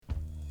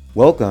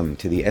Welcome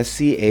to the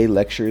SCA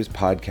Lectures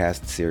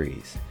podcast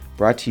series,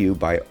 brought to you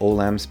by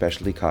Olam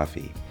Specialty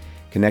Coffee,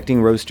 connecting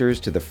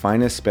roasters to the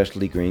finest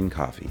specialty green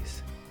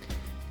coffees.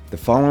 The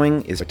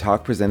following is a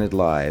talk presented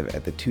live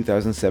at the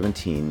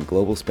 2017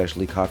 Global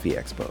Specialty Coffee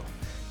Expo,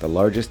 the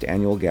largest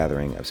annual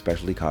gathering of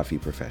specialty coffee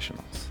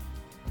professionals.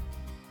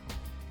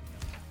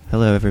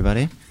 Hello,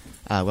 everybody.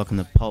 Welcome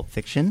to Pulp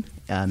Fiction,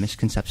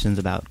 Misconceptions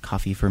About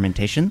Coffee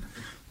Fermentation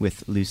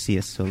with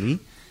Lucia Soli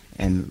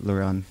and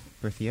Laurent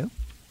Berthiaud.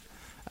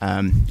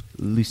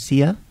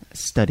 Lucia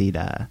studied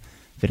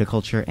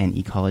viticulture and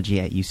ecology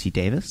at UC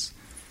Davis.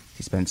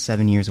 She spent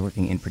 7 years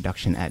working in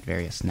production at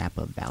various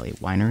Napa Valley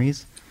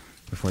wineries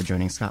before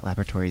joining Scott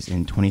Laboratories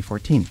in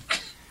 2014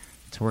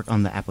 to work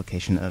on the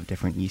application of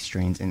different yeast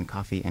strains in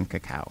coffee and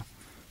cacao.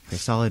 Her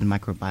solid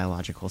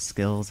microbiological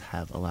skills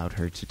have allowed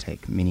her to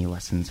take many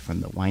lessons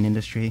from the wine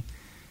industry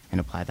and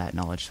apply that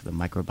knowledge to the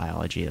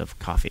microbiology of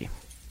coffee.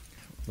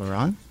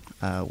 Laurent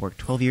worked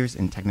 12 years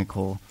in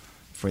technical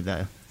for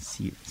the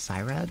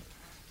CIRAD,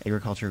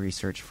 Agriculture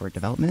Research for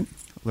Development.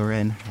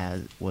 Laurent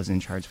was in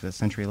charge for the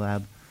Century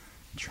Lab,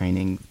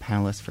 training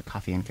panelists for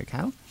coffee and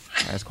cacao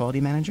as quality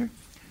manager.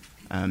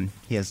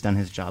 He has done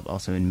his job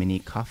also in many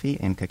coffee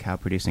and cacao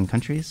producing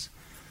countries.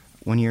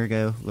 1 year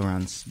ago,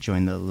 Laurent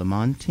joined the Le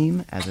Mans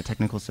team as a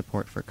technical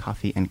support for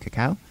coffee and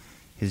cacao.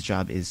 His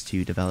job is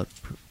to develop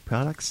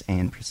products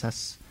and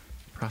process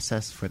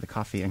for the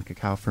coffee and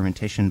cacao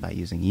fermentation by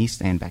using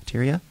yeast and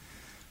bacteria.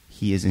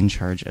 He is in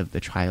charge of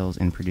the trials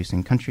in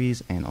producing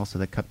countries and also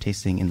the cup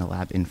tasting in the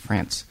lab in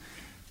France.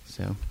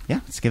 So, yeah,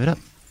 let's give it up.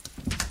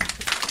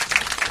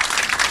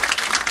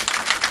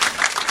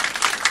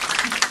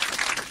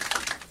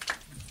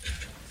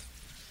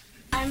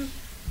 I'm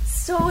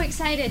so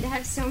excited to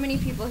have so many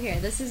people here.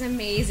 This is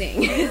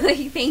amazing.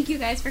 Thank you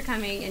guys for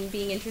coming and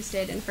being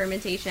interested in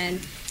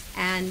fermentation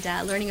and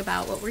learning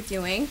about what we're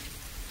doing.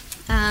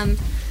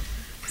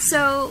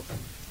 So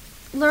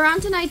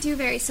Laurent and I do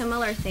very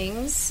similar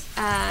things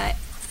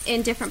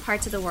in different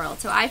parts of the world.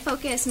 So I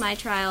focus my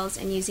trials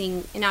in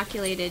using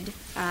inoculated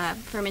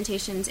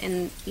fermentations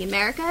in the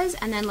Americas,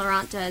 and then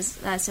Laurent does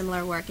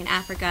similar work in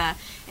Africa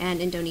and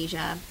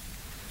Indonesia,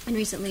 and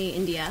recently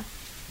India.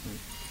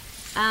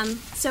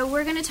 So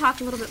we're going to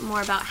talk a little bit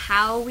more about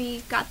how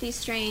we got these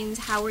strains,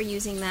 how we're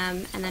using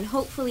them, and then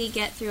hopefully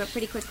get through it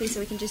pretty quickly so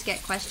we can just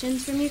get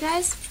questions from you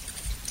guys.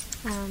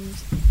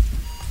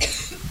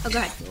 Go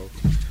ahead.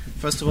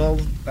 First of all,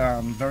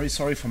 I'm very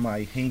sorry for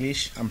my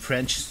English. I'm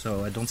French,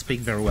 so I don't speak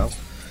very well.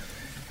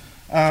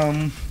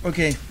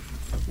 Okay,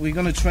 we're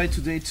going to try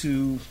today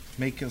to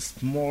make a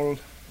small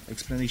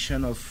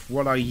explanation of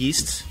what are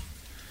yeast,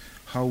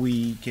 how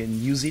we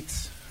can use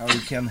it, how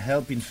we can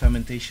help in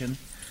fermentation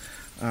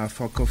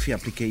for coffee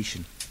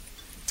application.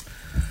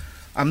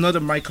 I'm not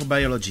a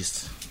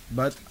microbiologist,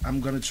 but I'm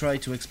going to try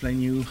to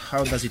explain you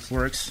how does it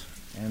works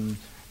and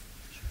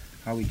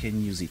how we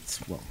can use it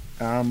well.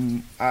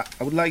 I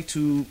would like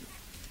to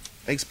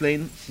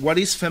explain what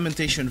is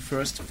fermentation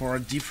first for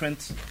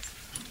different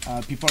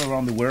people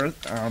around the world.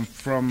 I'm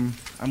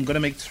going to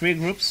make three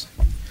groups.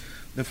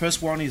 The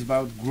first one is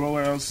about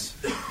growers,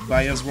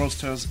 buyers,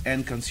 roasters,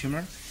 and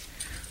consumer.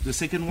 The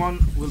second one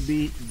will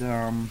be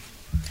the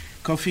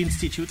coffee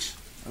institutes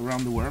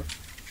around the world.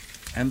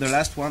 And the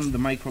last one, the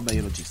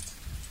microbiologist.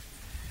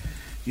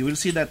 You will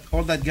see that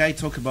all that guy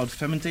talk about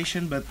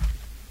fermentation, but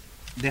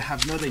they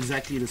have not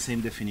exactly the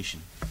same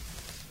definition.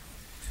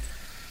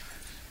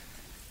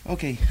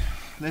 Okay,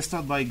 let's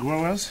start by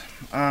growers.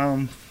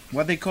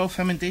 What they call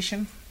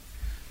fermentation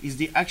is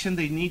the action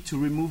they need to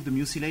remove the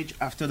mucilage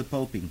after the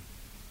pulping.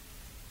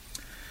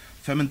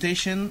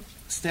 Fermentation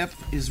step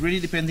is really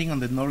depending on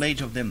the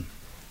knowledge of them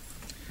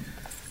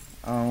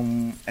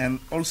and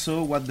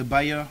also what the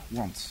buyer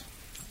wants.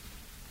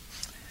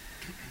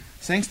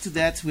 Thanks to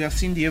that, we have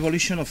seen the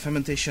evolution of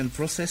fermentation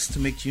process to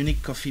make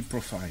unique coffee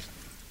profile,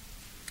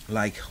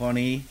 like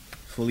honey,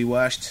 fully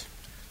washed,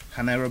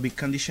 anaerobic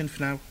condition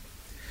for now.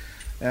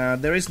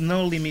 There is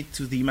no limit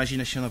to the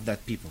imagination of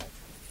that people.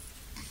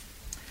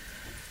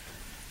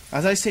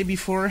 As I said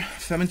before,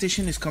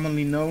 fermentation is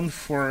commonly known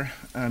for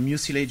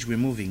mucilage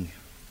removing,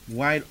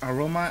 while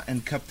aroma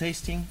and cup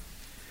tasting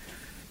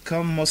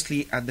come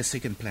mostly at the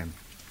second plan.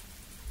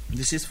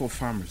 This is for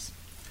farmers.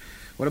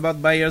 What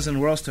about buyers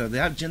and roasters? They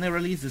have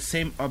generally the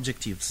same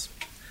objectives: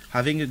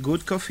 having a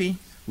good coffee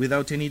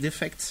without any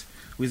defects,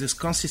 with a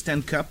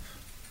consistent cup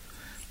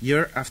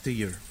year after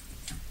year.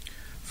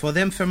 For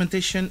them,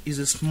 fermentation is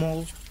a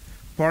small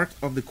part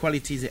of the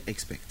quality they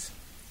expect.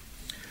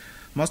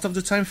 Most of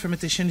the time,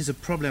 fermentation is a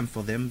problem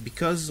for them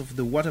because of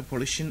the water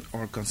pollution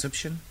or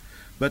consumption,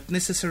 but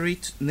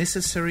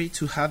necessary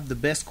to have the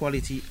best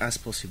quality as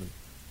possible.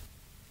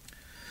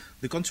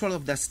 The control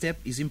of that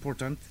step is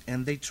important,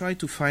 and they try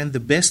to find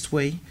the best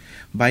way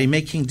by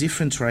making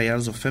different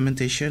trials of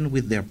fermentation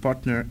with their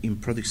partner in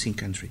producing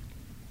country.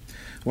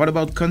 What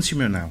about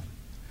consumer now?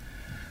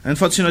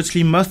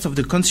 Unfortunately, most of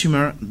the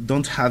consumer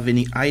don't have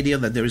any idea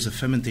that there is a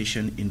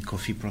fermentation in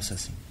coffee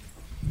processing.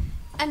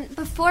 And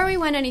before we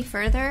went any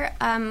further,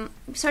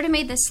 sort of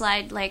made this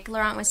slide, like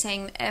Laurent was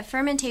saying,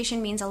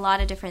 fermentation means a lot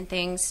of different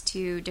things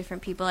to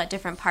different people at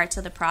different parts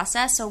of the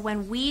process. So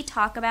when we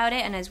talk about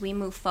it and as we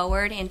move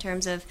forward in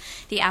terms of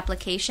the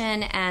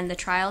application and the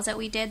trials that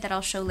we did that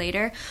I'll show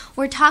later,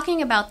 we're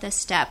talking about this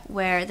step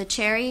where the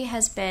cherry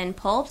has been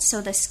pulped, so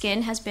the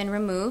skin has been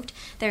removed.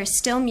 There's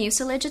still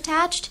mucilage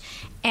attached,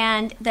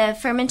 and the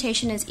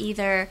fermentation is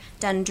either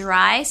done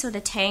dry, so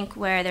the tank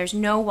where there's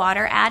no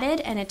water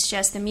added and it's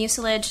just the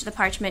mucilage, the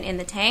parchment in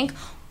the tank,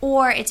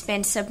 or it's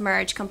been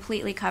submerged,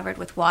 completely covered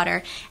with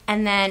water,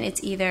 and then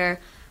it's either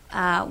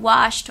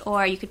washed,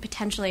 or you could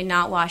potentially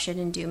not wash it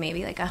and do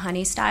maybe like a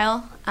honey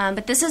style.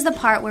 But this is the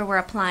part where we're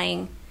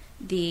applying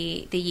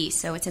the yeast.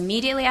 So it's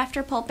immediately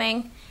after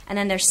pulping, and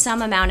then there's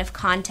some amount of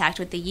contact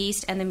with the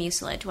yeast and the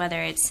mucilage,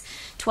 whether it's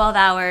 12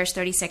 hours,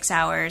 36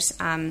 hours.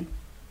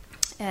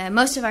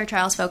 Most of our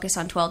trials focus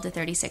on 12 to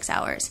 36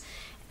 hours.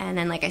 And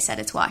then, like I said,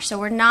 it's washed. So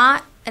we're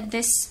not, at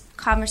this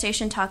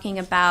conversation, talking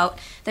about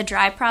the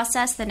dry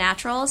process, the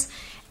naturals,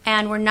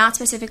 and we're not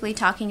specifically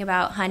talking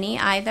about honey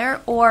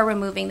either, or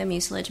removing the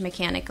mucilage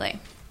mechanically.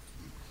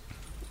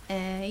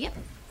 Yep.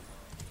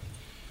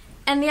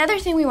 And the other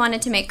thing we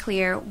wanted to make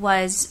clear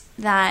was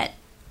that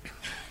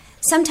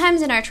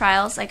sometimes in our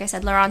trials, like I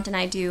said, Laurent and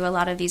I do a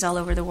lot of these all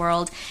over the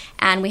world,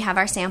 and we have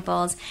our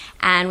samples,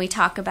 and we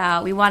talk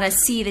about, we want to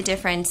see the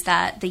difference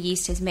that the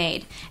yeast has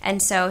made.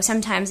 And so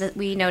sometimes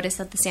we notice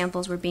that the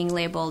samples were being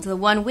labeled, the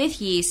one with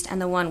yeast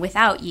and the one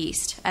without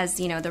yeast, as,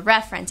 you know, the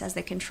reference, as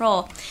the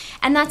control.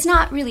 And that's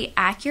not really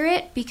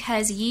accurate,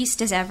 because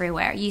yeast is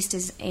everywhere. Yeast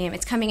is,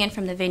 it's coming in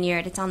from the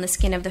vineyard, it's on the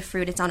skin of the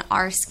fruit, it's on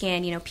our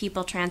skin. You know,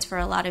 people transfer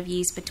a lot of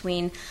yeast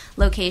between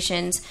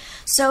locations.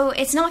 So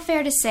it's not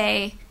fair to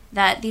say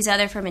that these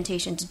other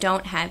fermentations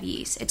don't have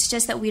yeast. It's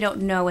just that we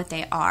don't know what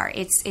they are.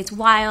 It's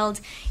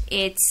wild.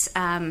 It's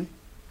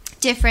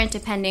different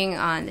depending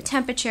on the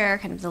temperature,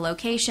 kind of the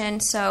location.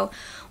 So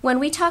when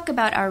we talk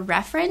about our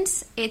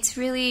reference, it's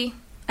really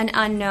an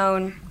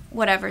unknown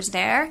whatever's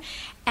there.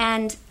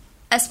 And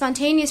a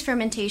spontaneous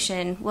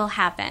fermentation will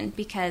happen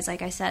because,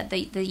 like I said,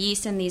 the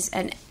yeast and these,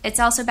 and it's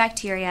also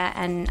bacteria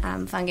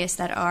and fungus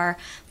that are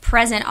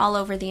present all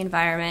over the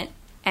environment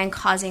and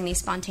causing these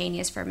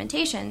spontaneous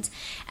fermentations.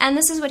 And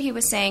this is what he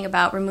was saying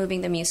about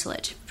removing the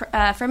mucilage.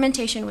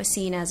 Fermentation was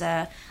seen as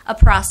a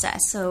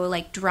process, so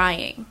like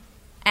drying.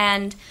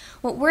 And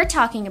what we're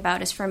talking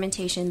about is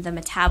fermentation, the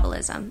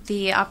metabolism,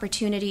 the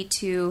opportunity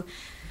to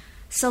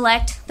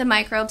select the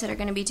microbes that are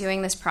going to be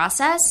doing this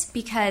process,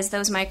 because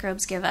those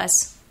microbes give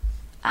us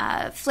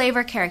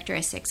flavor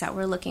characteristics that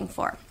we're looking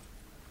for.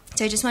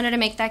 So I just wanted to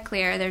make that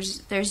clear.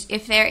 There's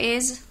if there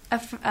is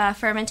a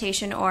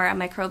fermentation or a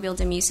microbial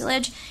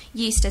demucilage,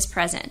 yeast is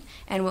present.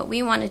 And what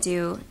we want to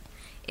do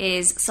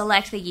is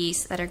select the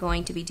yeast that are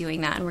going to be doing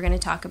that. And we're going to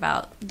talk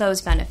about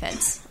those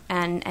benefits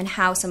and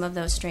how some of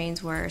those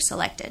strains were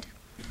selected.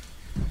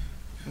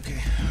 Okay.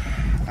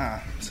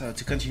 So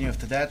to continue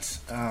after that,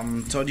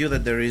 told you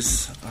that there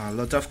is a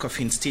lot of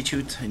coffee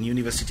institute and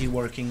university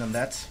working on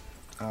that.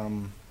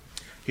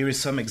 Here is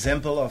some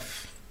example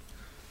of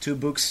 2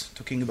 books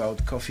talking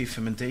about coffee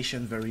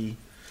fermentation, very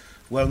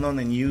well known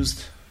and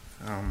used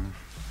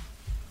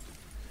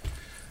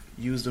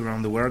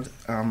around the world.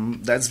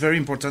 That's very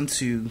important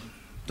to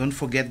don't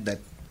forget that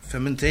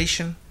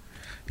fermentation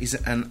is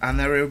an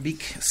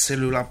anaerobic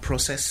cellular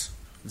process.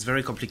 It's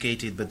very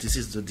complicated, but this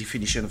is the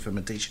definition of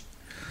fermentation,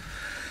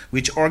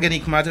 which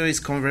organic matter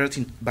is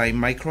converted by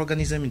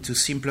microorganisms into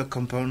simpler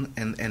compound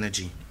and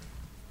energy.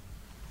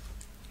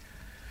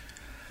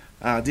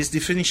 This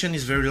definition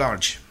is very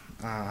large,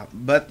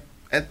 but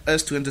at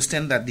us to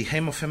understand that the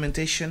aim of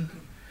fermentation,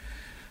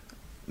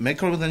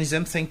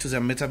 microorganisms, thanks to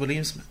their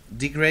metabolism,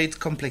 degrade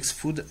complex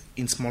food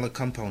in smaller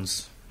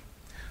compounds.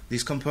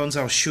 These compounds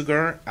are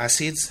sugar,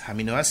 acids,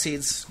 amino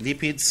acids,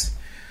 lipids.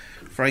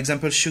 For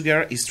example,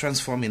 sugar is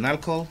transformed in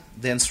alcohol,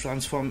 then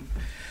transformed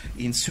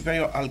in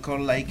superior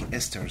alcohol like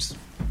esters.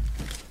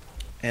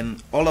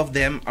 And all of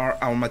them are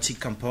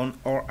aromatic compounds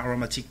or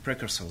aromatic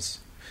precursors,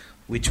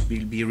 which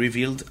will be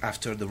revealed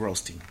after the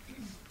roasting.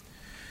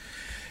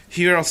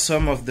 Here are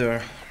some of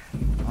the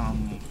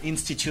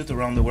institutes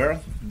around the world.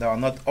 There are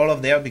not all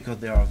of them because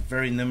they are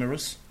very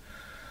numerous,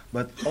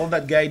 but all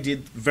that guy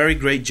did very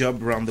great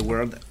job around the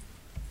world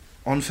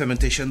on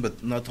fermentation,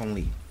 but not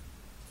only.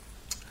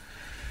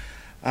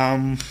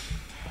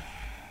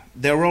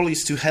 Their role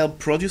is to help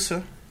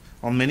producer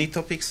on many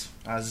topics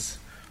as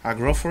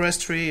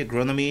agroforestry,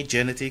 agronomy,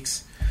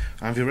 genetics,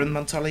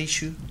 environmental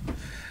issue.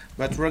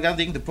 But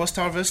regarding the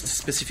post-harvest,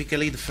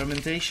 specifically the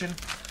fermentation,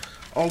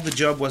 all the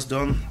job was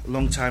done a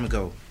long time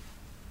ago.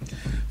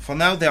 For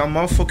now, they are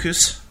more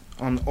focused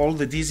on all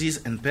the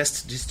disease and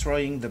pests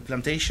destroying the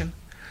plantation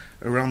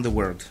around the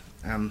world.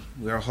 And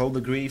we are all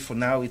agree for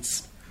now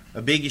it's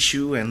a big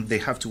issue and they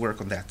have to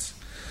work on that.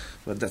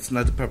 But that's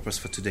not the purpose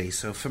for today.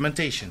 So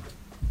fermentation.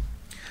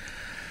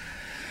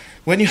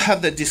 When you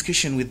have that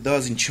discussion with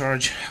those in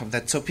charge of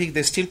that topic,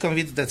 they're still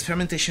convinced that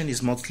fermentation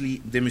is mostly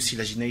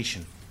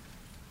demucilagination.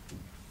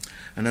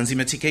 An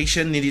enzymatic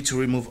action needed to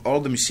remove all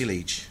the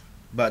mucilage.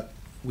 But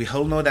we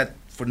all know that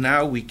for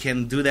now we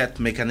can do that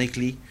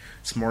mechanically.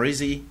 It's more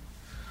easy,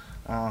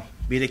 a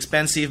bit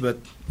expensive, but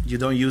you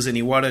don't use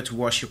any water to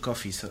wash your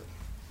coffee, so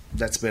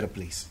that's better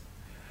place.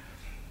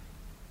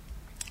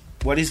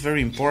 What is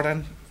very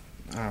important,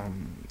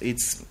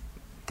 it's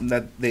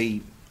that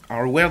they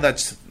are aware that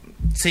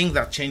things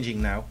are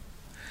changing now,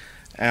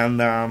 and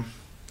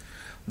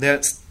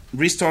they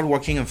restart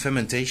working on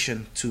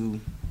fermentation to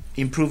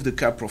improve the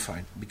cup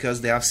profile,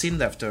 because they have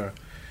seen after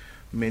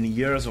many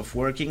years of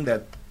working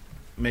that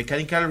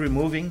mechanical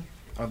removing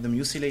of the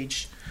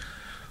mucilage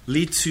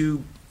lead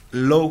to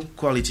low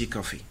quality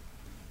coffee.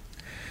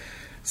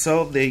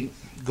 So they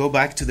go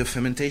back to the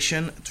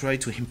fermentation, try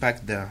to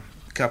impact the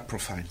cup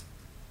profile.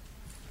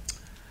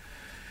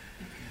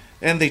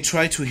 And they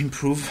try to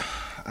improve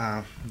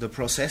the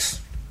process.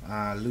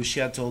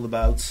 Lucia told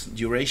about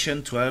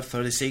duration, 12,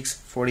 36,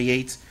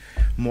 48,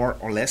 more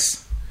or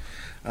less.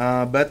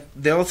 But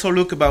they also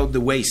look about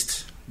the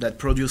waste that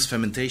produce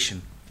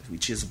fermentation,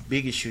 which is a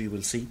big issue you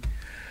will see,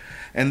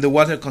 and the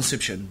water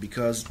consumption,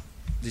 because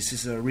this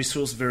is a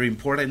resource very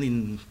important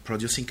in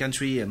producing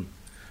country, and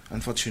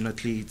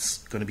unfortunately it's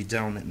going to be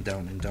down and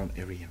down and down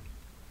every year.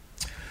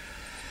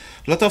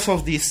 A lot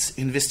of these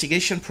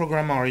investigation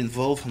programs are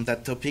involved on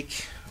that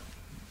topic,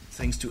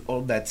 thanks to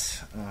all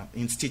that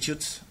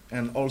institutes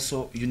and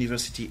also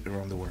university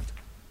around the world.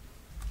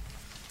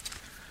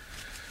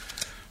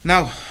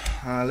 Now,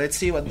 let's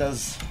see what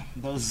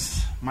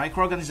those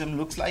microorganisms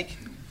looks like.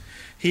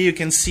 Here you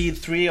can see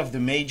 3 of the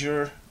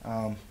major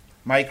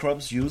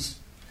microbes used.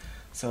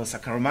 So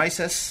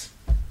Saccharomyces,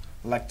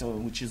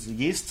 which is the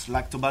yeast,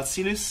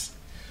 Lactobacillus,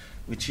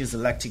 which is the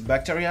lactic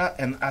bacteria,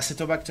 and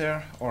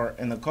Acetobacter or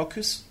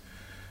Enococcus,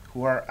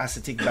 who are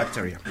acetic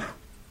bacteria.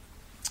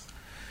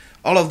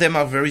 All of them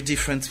are very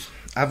different,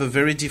 have a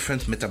very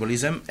different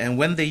metabolism, and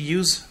when they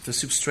use the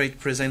substrate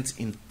present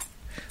in,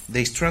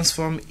 they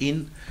transform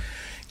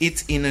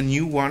it in a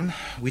new one,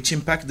 which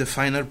impact the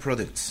final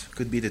product,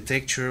 could be the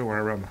texture or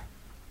aroma.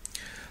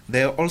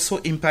 They also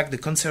impact the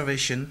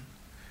conservation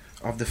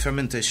of the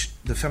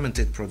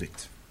fermented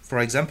product. For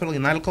example,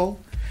 in alcohol,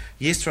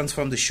 yeast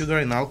transform the sugar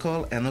in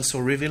alcohol and also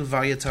reveal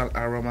varietal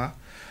aroma,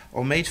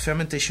 or made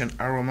fermentation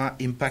aroma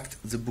impact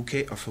the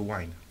bouquet of a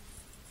wine.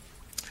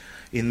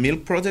 In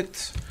milk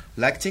products,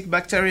 lactic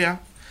bacteria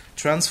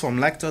transform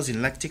lactose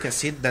in lactic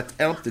acid that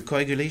help the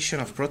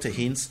coagulation of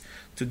proteins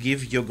to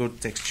give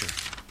yogurt texture.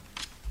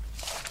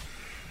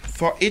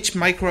 For each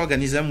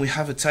microorganism, we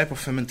have a type of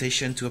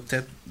fermentation to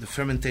obtain the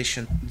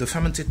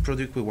fermented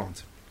product we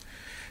want.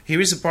 Here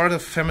is a part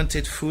of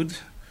fermented food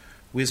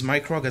with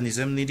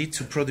microorganisms needed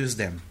to produce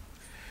them.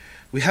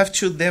 We have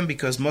chosen them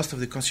because most of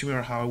the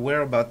consumers are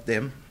aware about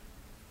them.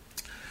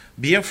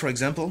 Beer, for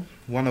example,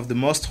 one of the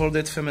most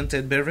hoarded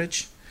fermented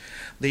beverage,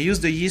 they use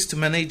the yeast to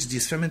manage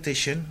this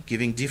fermentation,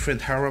 giving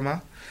different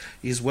aroma,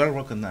 is well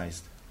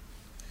recognized.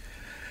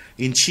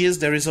 In cheese,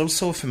 there is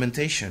also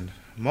fermentation.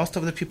 Most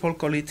of the people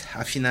call it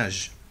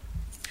affinage.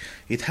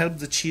 It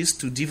helps the cheese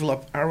to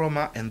develop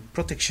aroma and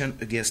protection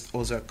against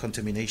other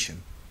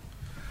contamination.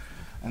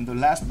 And the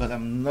last, but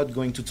I'm not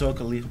going to talk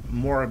a little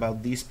more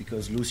about this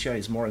because Lucia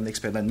is more an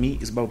expert than me,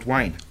 is about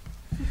wine.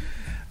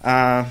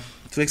 To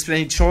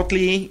explain it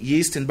shortly,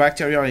 yeast and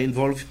bacteria are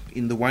involved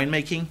in the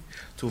winemaking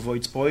to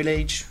avoid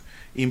spoilage,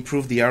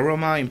 improve the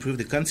aroma, improve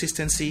the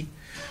consistency,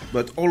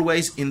 but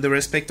always in the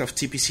respect of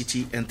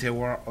typicity and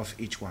terroir of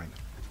each wine.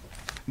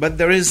 But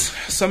there is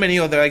so many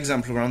other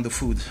examples around the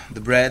food.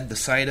 The bread, the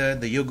cider,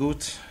 the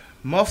yogurt.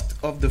 Most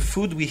of the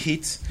food we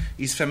eat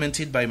is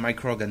fermented by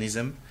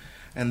microorganisms,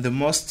 and the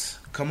most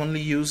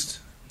commonly used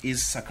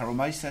is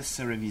Saccharomyces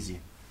cerevisiae,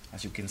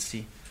 as you can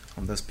see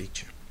on this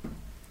picture.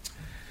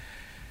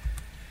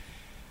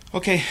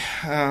 Okay,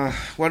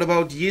 what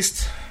about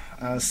yeast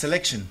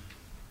selection?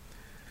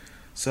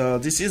 So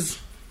this is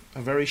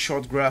a very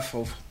short graph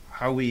of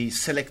how we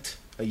select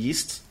a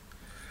yeast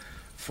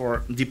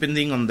for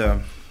depending on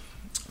the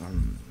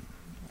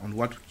on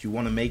what you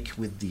want to make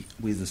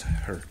with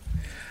her.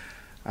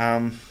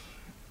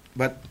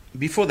 But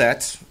before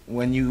that,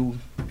 when you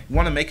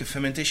want to make a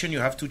fermentation, you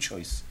have 2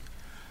 choices.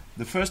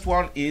 The first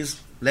one is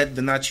let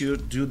the nature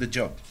do the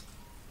job.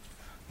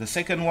 The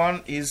second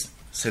one is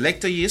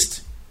select a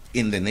yeast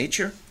in the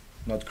nature,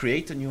 not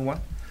create a new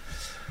one,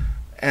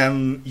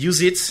 and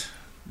use it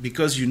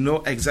because you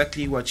know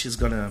exactly what she's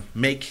going to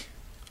make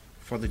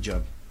for the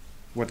job,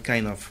 what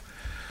kind of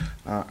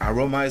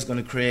aroma is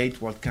going to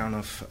create, what kind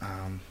of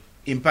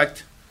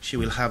impact she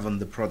will have on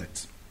the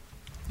product.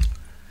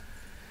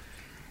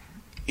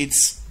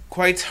 It's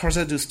quite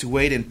hazardous to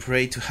wait and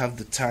pray to have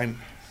the time,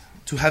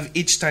 to have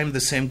each time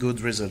the same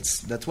good results.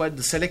 That's why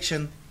the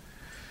selection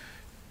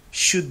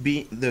should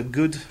be the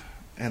good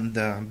and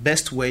the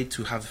best way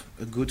to have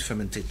a good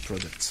fermented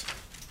product.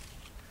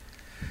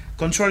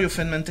 Control your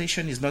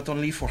fermentation is not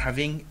only for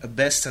having a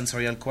best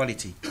sensorial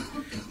quality.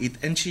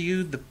 It ensures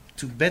you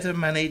to better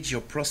manage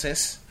your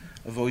process,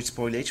 avoid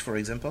spoilage, for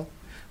example,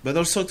 but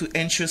also to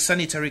ensure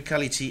sanitary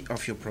quality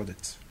of your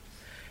product.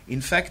 In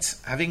fact,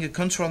 having a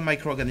controlled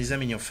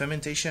microorganism in your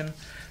fermentation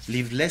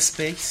leaves less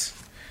space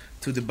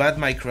to the bad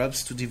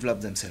microbes to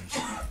develop themselves.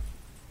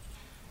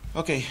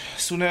 Okay,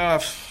 sooner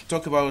I've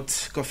talked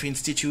about Coffee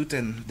Institute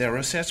and their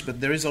research, but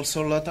there is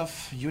also a lot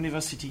of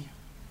university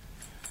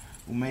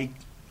who make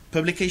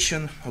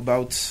publication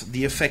about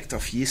the effect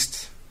of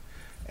yeast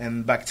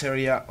and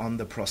bacteria on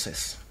the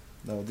process.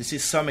 Now, this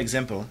is some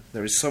example.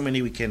 There is so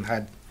many we can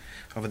add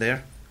over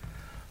there.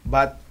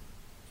 But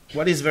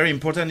what is very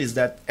important is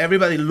that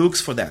everybody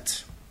looks for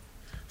that.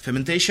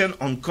 Fermentation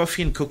on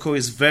coffee and cocoa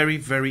is very,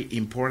 very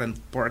important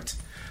part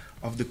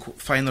of the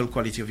final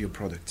quality of your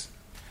product.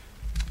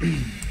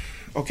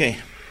 Okay,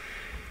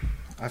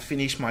 I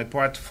finished my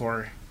part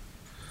for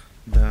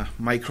the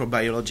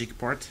microbiologic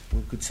part,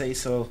 we could say.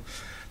 So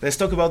let's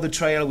talk about the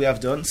trial we have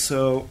done.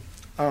 So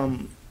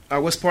I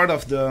was part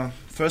of the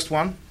first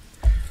one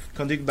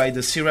conducted by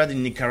the CIRAD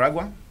in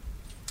Nicaragua.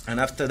 And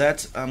after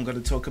that, I'm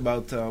going to talk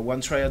about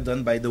one trial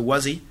done by the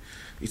WASI.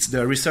 It's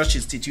the Research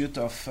Institute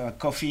of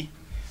Coffee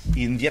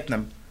in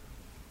Vietnam.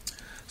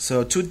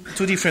 So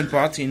two different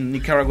parts. In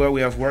Nicaragua,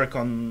 we have worked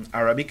on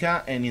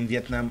Arabica, and in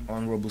Vietnam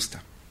on Robusta.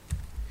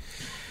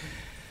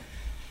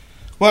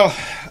 Well,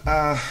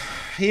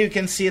 here you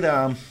can see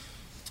so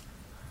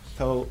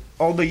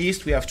all the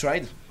yeast we have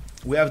tried.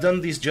 We have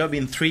done this job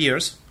in 3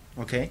 years.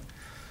 Okay.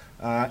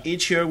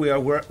 Each year we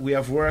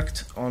have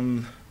worked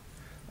on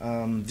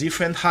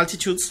different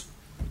altitudes,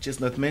 which is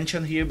not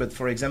mentioned here, but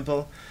for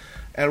example,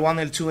 L1,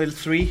 L2,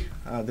 L3,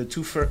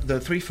 the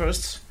three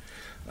firsts.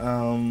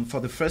 For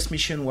the first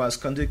mission was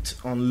conducted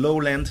on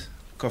lowland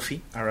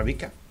coffee,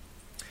 Arabica.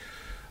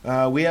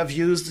 We have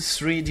used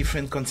 3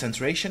 different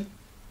concentration,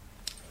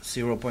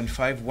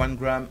 0.5, 1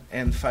 gram,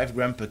 and 5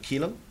 gram per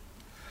kilo.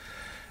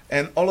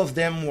 And all of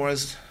them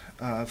was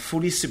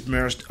fully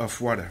submerged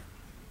of water.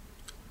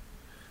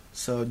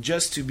 So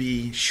just to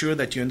be sure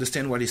that you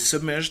understand what is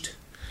submerged,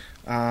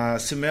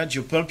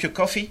 you pulp your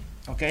coffee,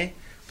 okay,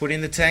 put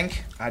in the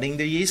tank, adding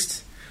the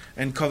yeast,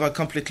 and cover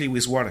completely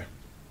with water.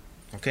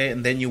 Okay,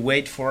 and then you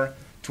wait for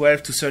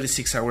 12 to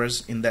 36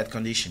 hours in that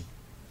condition.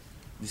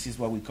 This is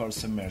what we call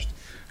submerged.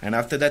 And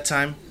after that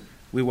time,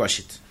 we wash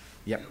it.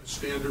 Yeah.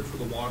 Standard for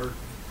the water?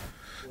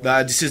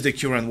 This is the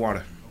current water.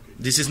 Okay.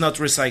 This is not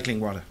recycling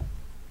water.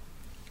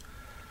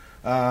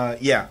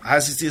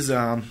 As it is,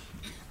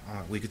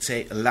 we could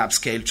say, a lab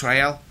scale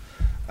trial,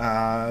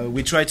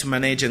 we try to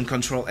manage and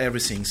control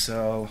everything.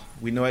 So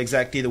we know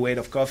exactly the weight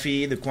of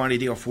coffee, the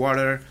quantity of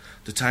water,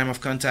 the time of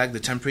contact, the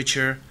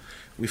temperature.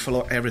 We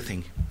follow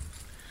everything.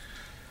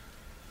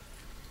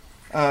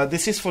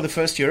 This is for the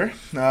first year.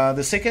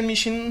 The second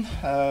mission,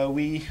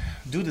 we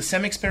do the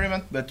same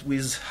experiment, but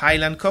with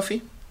highland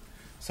coffee.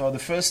 So the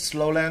first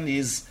lowland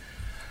is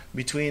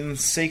between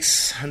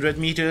 600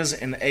 meters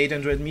and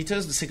 800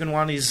 meters. The second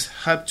one is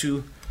up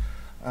to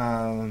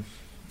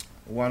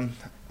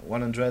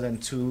 100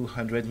 and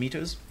 200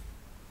 meters.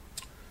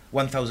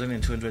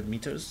 1,200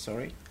 meters,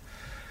 sorry.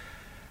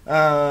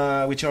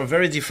 Which are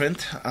very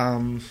different.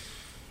 And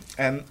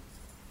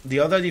the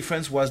other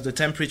difference was the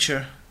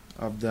temperature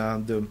of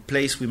the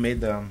place we made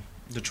the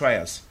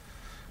trials.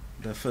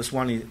 The first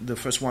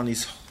one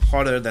is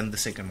hotter than the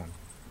second one.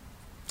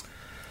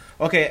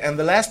 Okay, and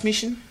the last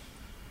mission,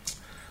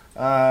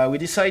 we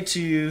decide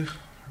to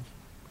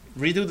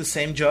redo the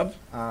same job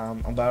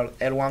about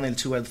L1,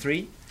 L2,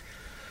 L3,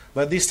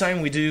 but this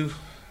time we do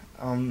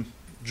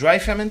dry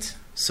ferment.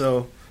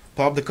 So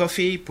pop the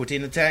coffee, put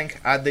in a tank,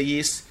 add the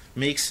yeast,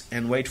 mix,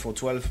 and wait for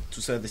 12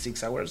 to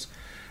 36 hours,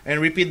 and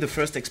repeat the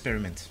first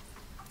experiment.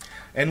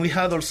 And we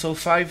had also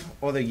 5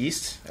 other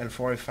yeasts,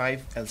 L4,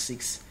 L5,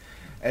 L6,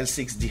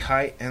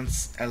 L6D, and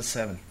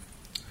L7.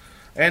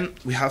 And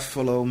we have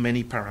followed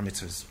many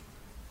parameters.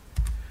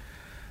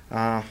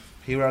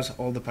 Here are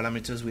all the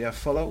parameters we have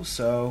followed.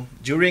 So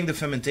during the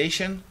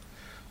fermentation,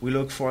 we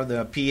look for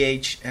the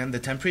pH and the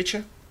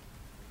temperature,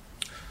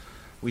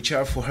 which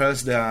are for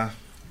us the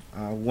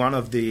one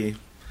of the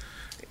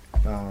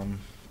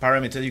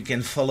parameters you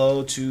can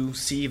follow to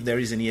see if there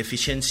is any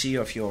efficiency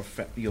of your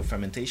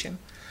fermentation.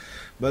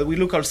 But we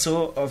look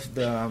also of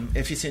the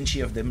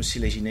efficiency of the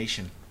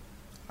mucilagination.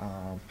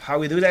 How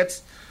we do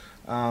that?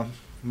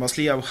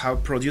 Mostly how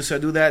producers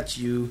do that.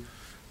 You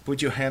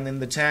put your hand in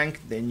the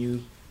tank, then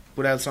you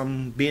put out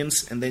some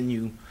beans, and then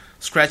you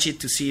scratch it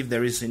to see if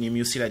there is any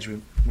mucilage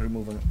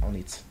removal on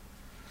it.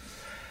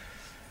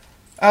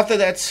 After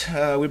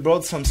that, we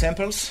brought some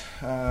samples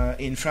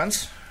in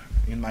France,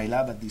 in my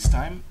lab at this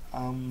time,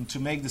 to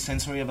make the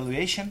sensory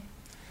evaluation,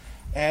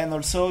 and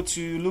also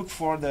to look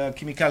for the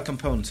chemical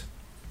compound.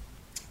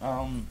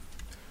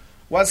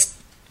 What's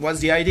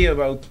the idea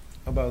about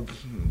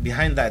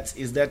behind that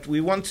is that we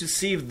want to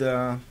see if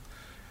the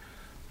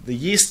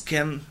yeast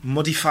can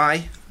modify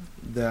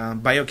the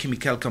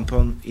biochemical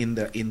compound in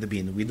the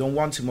bean. We don't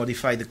want to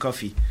modify the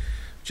coffee,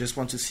 just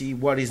want to see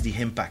what is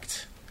the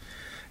impact.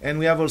 And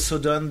we have also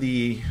done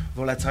the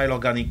volatile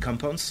organic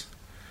compounds.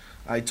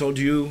 I told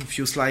you a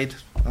few slides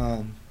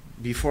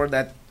before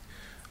that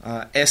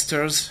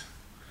esters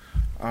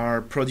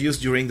are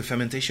produced during the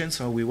fermentation,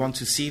 so we want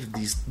to see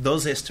if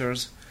those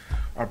esters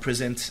are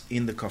present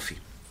in the coffee.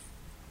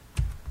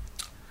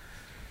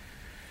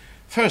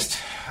 First,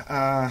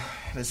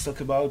 let's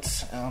talk about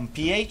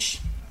pH.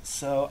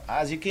 So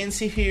as you can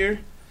see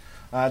here,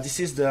 this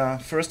is the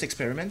first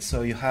experiment.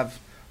 So you have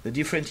the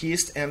different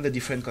yeast and the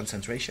different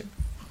concentration.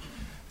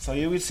 So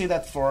you will see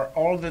that for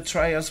all the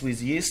trials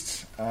with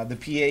yeast, the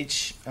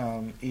pH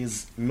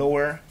is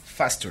lower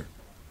faster.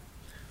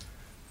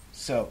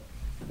 So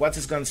what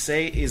it's going to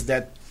say is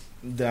that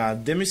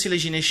the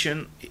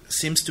demucilagination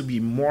seems to be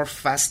more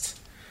fast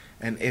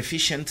and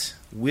efficient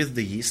with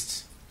the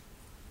yeast.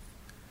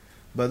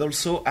 But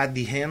also at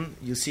the end,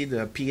 you see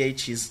the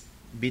pH is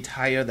a bit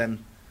higher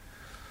than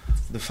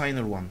the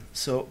final one.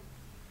 So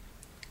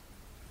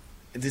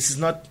this is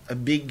not a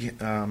big,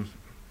 how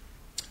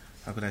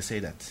could I say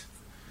that?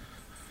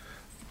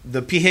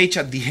 The pH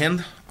at the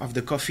end of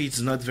the coffee is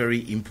not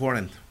very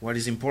important. What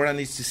is important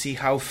is to see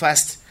how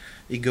fast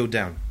it goes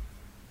down.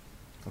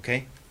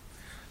 Okay?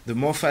 The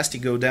more fast it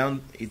goes down,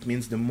 it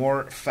means the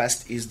more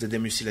fast is the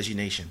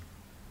demucilagination.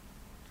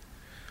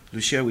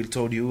 Lucia will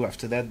tell you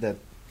after that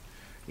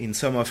in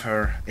some of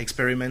her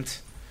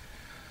experiments,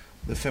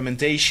 the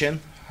fermentation,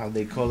 how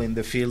they call in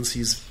the fields,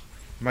 is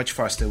much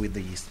faster with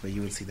the yeast, but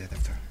you will see that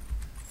after.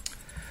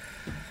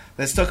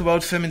 Let's talk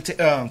about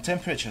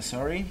temperature.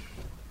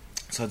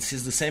 So this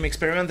is the same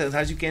experiment, and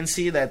as you can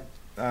see that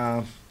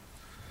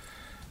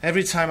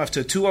every time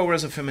after 2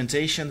 hours of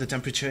fermentation, the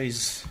temperature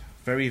is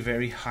very,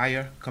 very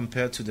higher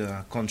compared to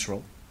the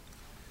control.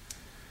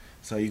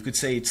 So you could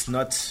say it's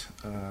not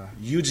a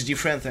huge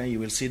difference. You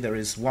will see there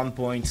is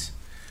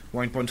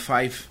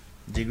 1.5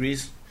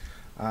 degrees.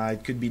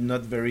 It could be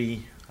not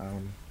very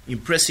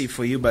impressive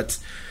for you, but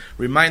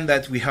remind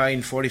that we are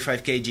in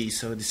 45 kg,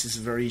 so this is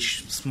a very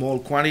small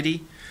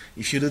quantity.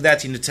 If you do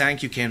that in the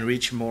tank, you can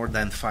reach more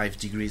than 5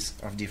 degrees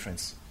of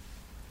difference.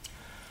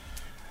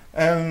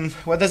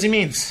 What does it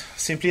mean?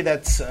 Simply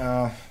that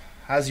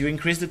as you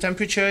increase the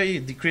temperature, you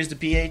decrease the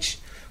pH,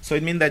 so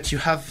it means that you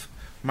have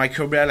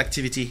microbial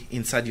activity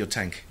inside your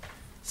tank.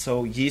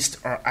 So yeast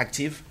are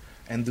active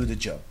and do the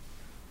job.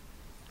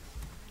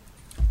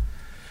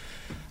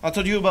 I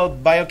told you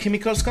about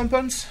biochemical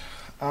compounds.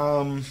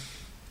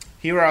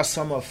 Here are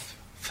some of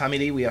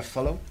family we have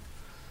followed.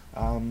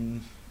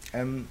 And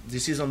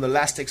this is on the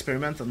last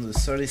experiment on the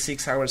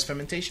 36 hours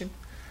fermentation.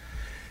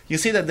 You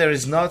see that there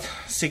is not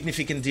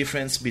significant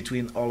difference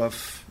between all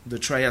of the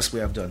trials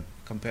we have done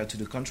compared to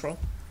the control.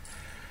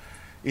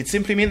 It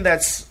simply means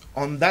that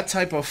on that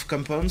type of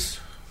compounds,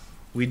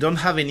 we don't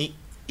have any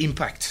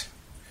impact.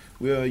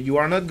 You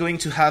are not going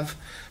to have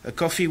a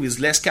coffee with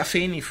less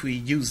caffeine if we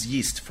use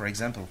yeast, for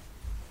example.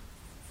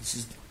 This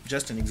is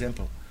just an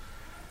example.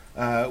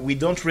 We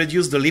don't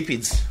reduce the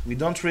lipids. We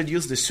don't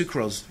reduce the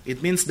sucrose.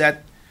 It means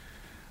that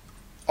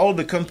all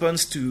the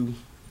compounds to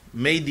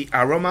make the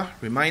aroma,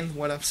 remind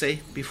what I've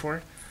said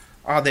before,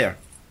 are there.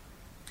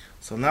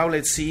 So now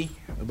let's see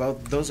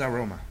about those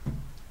aroma.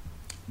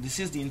 This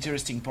is the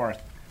interesting part.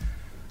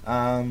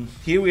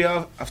 Here we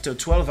are after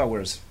 12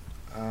 hours.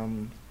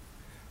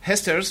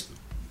 Esters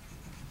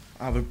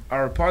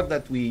are a part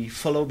that we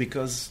follow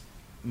because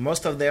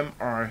most of them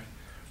are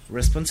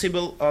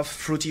responsible of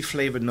fruity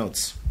flavored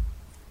notes.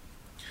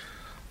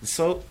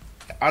 So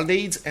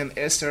aldehydes and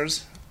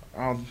esters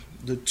are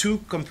the two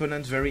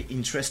components very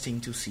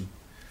interesting to see.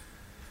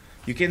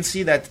 You can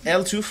see that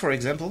L2, for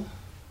example,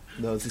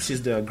 this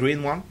is the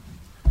green one,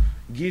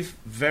 give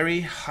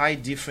very high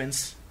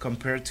difference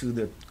compared to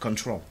the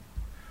control.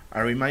 I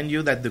remind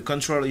you that the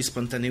control is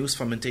spontaneous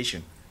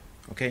fermentation.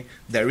 Okay,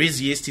 there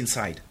is yeast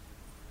inside.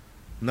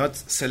 Not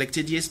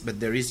selected yeast, but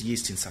there is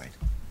yeast inside.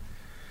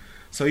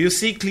 So you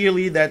see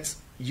clearly that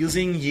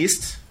using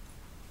yeast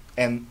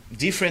and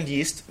different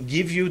yeast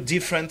give you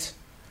different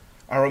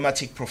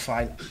aromatic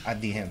profile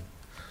at the end.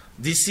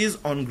 This is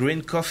on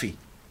green coffee.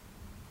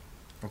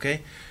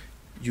 Okay,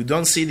 you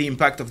don't see the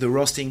impact of the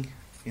roasting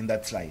in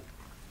that slide.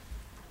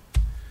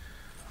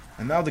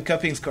 And now the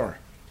cupping score.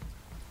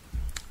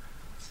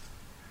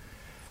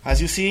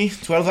 As you see,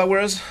 12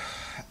 hours.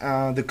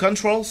 The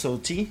control, so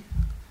T,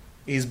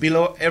 is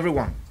below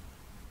everyone.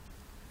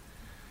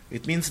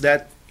 It means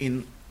that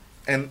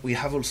and we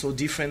have also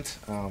different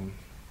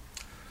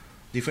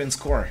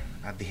score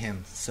at the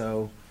end.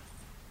 So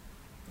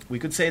we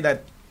could say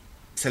that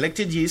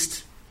selected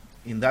yeast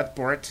in that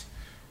part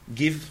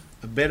give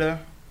a better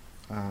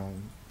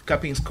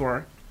cupping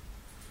score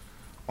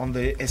on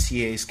the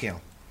SEA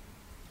scale.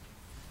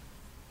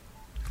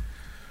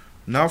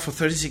 Now for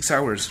 36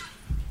 hours,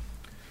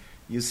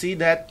 you see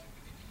that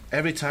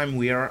every time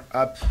we are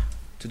up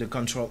to the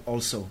control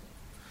also.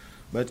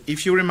 But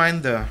if you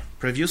remind the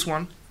previous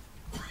one,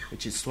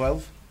 which is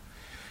 12,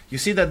 you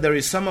see that there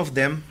is some of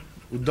them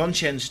who don't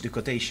change the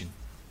quotation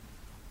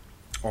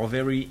or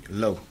very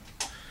low.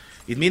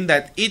 It means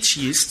that each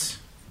yeast,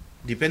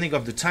 depending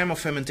on the time of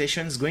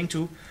fermentation, is going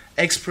to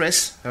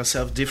express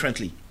herself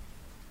differently.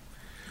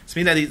 It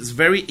means that it's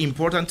very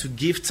important to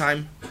give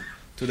time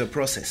to the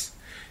process.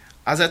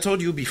 As I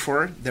told you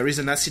before, there is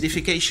an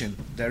acidification.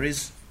 There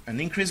is an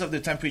increase of the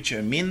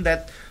temperature, mean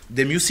that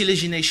the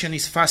mucilagination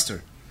is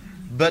faster.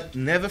 But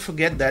never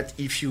forget that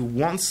if you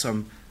want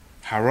some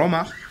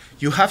aroma,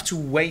 you have to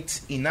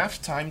wait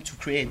enough time to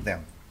create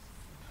them.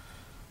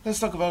 Let's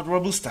talk about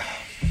Robusta.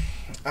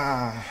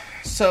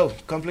 So,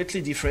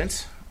 completely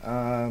different.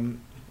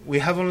 We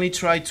have only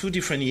tried 2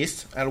 different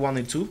yeasts, L1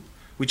 and 2,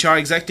 which are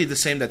exactly the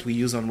same that we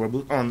use on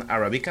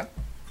Arabica.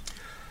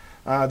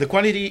 The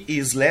quality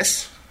is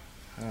less,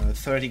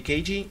 30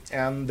 kg,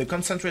 and the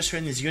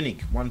concentration is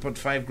unique,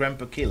 1.5 gram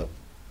per kilo.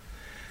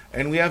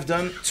 And we have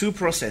done 2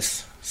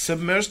 processes,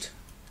 submerged,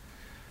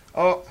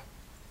 or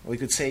we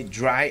could say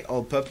dry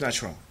or pulp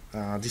natural.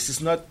 This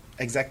is not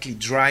exactly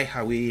dry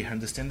how we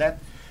understand that.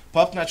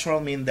 Pulp natural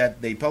means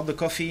that they pulp the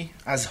coffee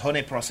as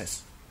honey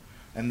process,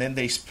 and then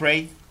they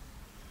spray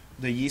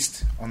the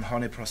yeast on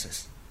honey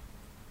process.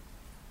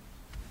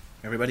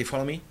 Everybody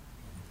follow me?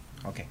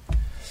 Okay.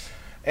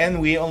 And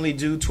we only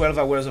do 12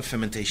 hours of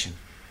fermentation.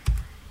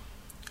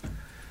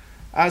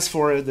 As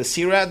for the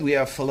CIRAD, we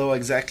have followed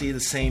exactly the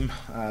same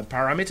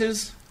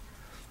parameters,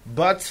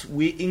 but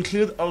we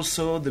include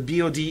also the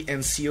BOD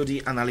and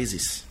COD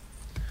analysis.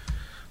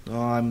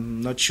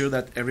 I'm not sure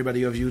that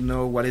everybody of you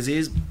know what it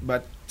is,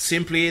 but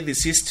simply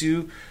this is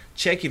to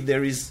check if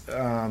there is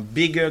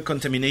bigger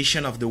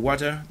contamination of the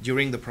water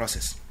during the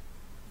process.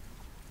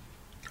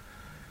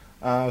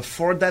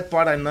 For that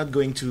part, I'm not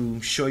going to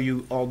show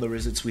you all the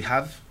results we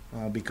have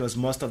because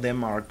most of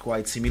them are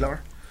quite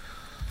similar.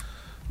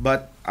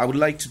 But I would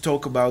like to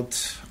talk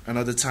about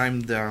another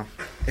time the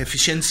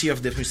efficiency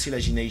of the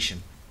demucilagination.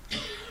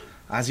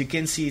 As you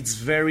can see, it's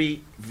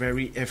very,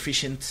 very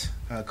efficient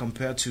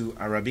compared to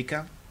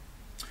Arabica.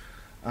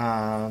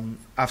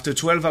 After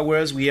 12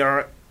 hours, we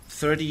are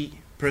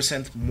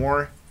 30%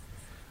 more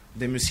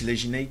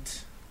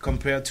demucilaginate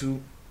compared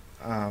to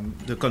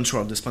the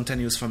control, the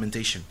spontaneous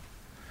fermentation.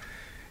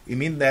 It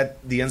means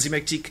that the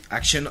enzymatic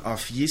action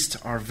of yeast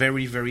are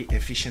very, very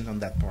efficient on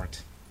that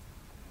part.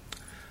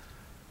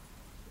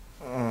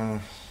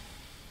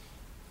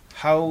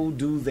 How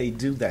do they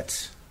do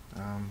that?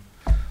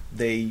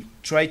 They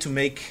try to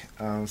make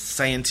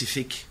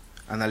scientific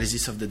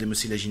analysis of the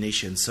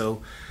demucilagination.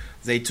 So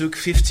they took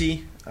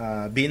 50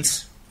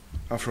 beans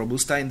of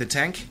Robusta in the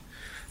tank,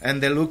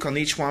 and they look on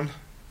each one,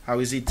 how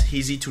is it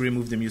easy to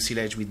remove the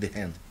mucilage with the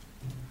hand.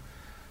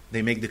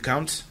 They make the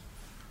count,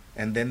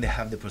 and then they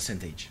have the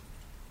percentage.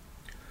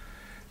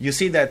 You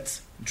see that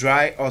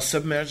dry or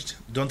submerged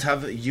don't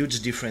have a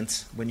huge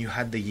difference when you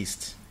add the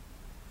yeast.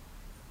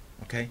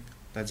 Okay?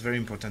 That's very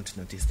important to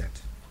notice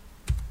that.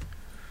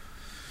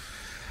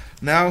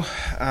 Now,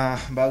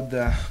 about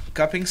the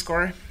cupping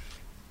score.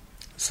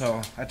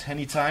 So, at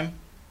any time,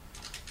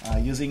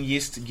 using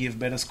yeast give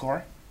better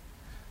score,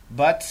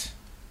 but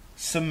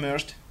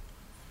submerged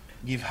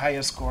give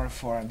higher score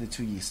for the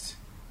 2 yeast.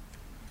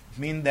 It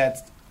means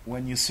that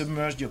when you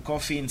submerge your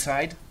coffee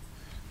inside,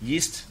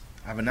 yeast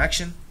have an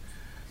action,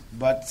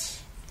 but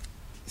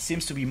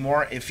seems to be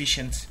more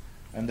efficient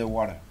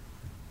underwater.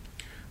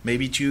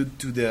 Maybe due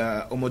to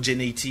the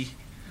homogeneity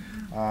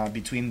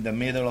between the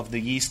middle of the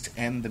yeast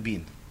and the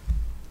bean.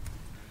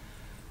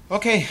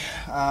 Okay,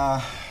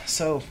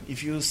 so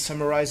if you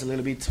summarize a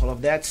little bit all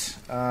of that,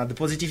 the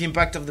positive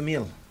impact of the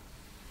meal.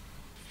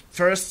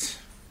 First,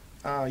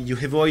 you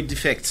avoid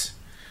defects.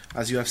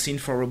 As you have seen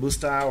for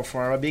Robusta or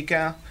for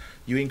Arabica,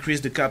 you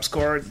increase the cup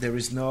score. There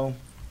is no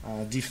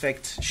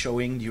defect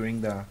showing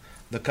during the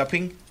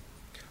cupping.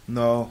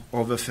 No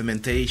over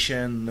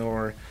fermentation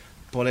nor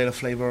potato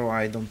flavor, or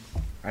I don't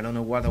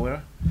know what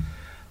were.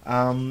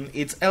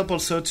 It helps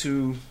also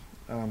to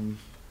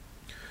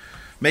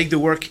make the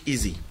work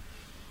easy.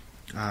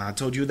 I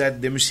told you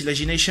that the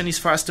demucilagination is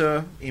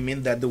faster. It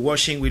means that the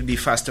washing will be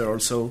faster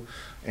also,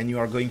 and you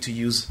are going to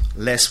use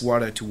less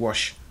water to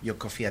wash your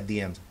coffee at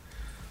the end.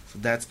 So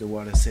that's the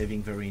water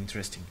saving, very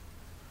interesting.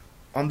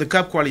 On the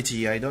cup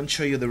quality, I don't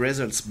show you the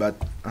results, but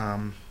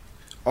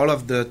all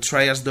of the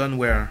trials done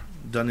were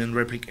done in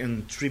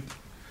replicated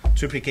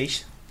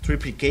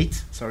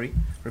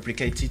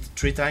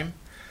 3 times.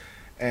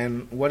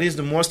 And what is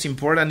the most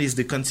important is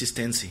the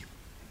consistency.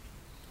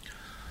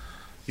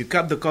 You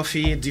cup the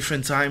coffee at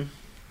different time,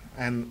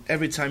 and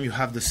every time you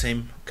have the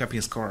same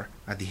cupping score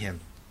at the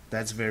end.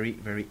 That's very,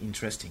 very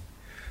interesting.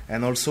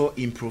 And also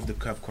improve the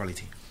cup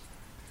quality.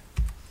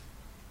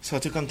 So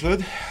to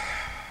conclude,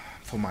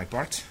 for my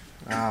part,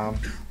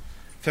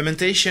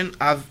 fermentation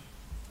have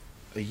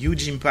a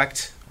huge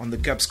impact on the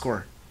cup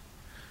score.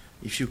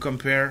 If you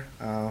compare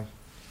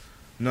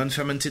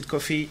non-fermented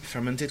coffee,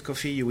 fermented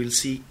coffee, you will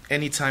see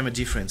anytime a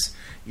difference.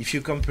 If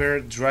you compare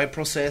dry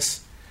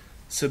process,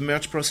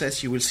 submerged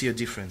process, you will see a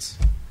difference.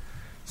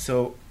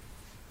 So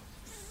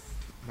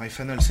my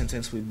final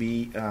sentence would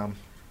be,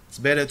 it's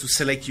better to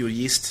select your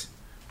yeast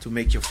to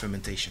make your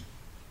fermentation.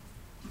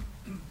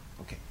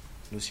 Okay,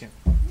 Lucia.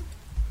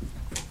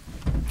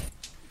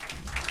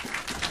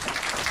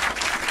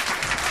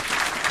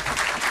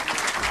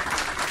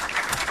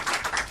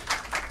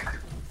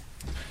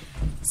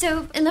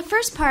 So in the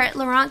first part,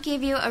 Laurent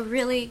gave you a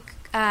really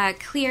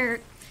clear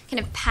kind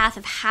of path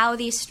of how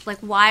these, like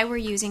why we're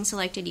using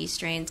selected yeast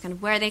strains, kind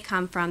of where they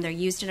come from, they're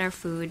used in our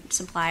food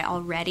supply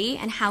already,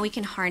 and how we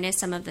can harness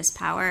some of this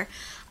power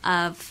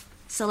of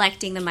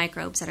selecting the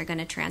microbes that are going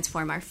to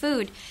transform our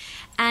food.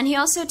 And he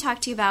also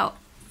talked to you about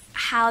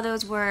how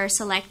those were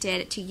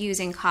selected to use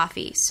in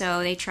coffee.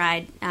 So they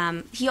tried,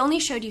 he only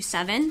showed you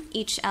 7.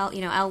 Each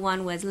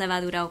L1 was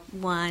levadura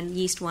 1,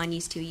 yeast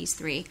 2, yeast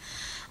 3.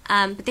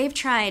 But they've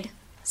tried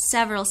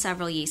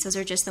several yeasts. Those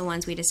are just the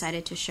ones we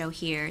decided to show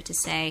here to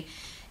say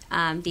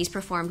these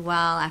performed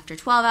well after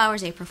 12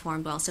 hours, they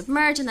performed well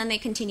submerged, and then they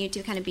continued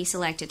to kind of be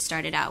selected.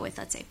 Started out with,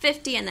 let's say,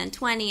 50, and then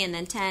 20, and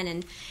then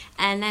 10,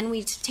 and then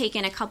we've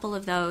taken a couple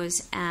of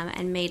those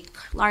and made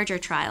larger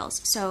trials.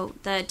 So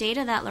the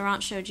data that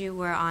Laurent showed you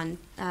were on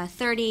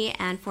 30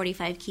 and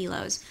 45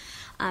 kilos.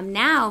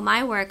 Now,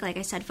 my work, like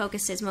I said,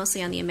 focuses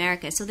mostly on the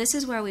Americas. So this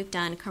is where we've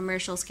done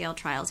commercial scale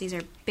trials. These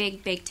are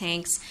big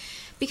tanks,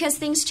 because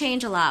things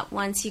change a lot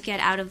once you get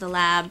out of the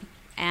lab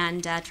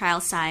and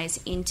trial size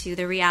into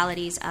the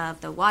realities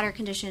of the water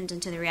conditions,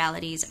 into the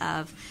realities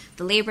of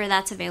the labor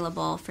that's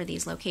available for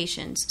these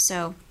locations.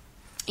 So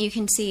you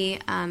can see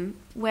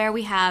where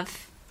we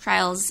have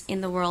trials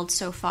in the world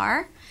so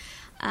far.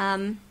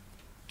 And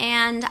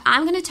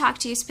I'm going to talk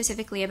to you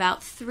specifically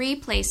about 3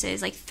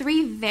 places, like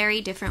 3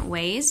 very different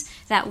ways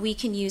that we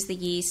can use the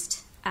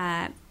yeast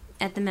at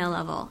the mill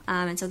level.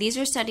 And so these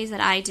are studies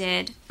that I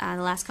did the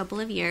last couple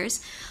of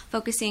years,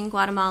 focusing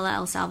Guatemala,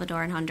 El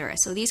Salvador, and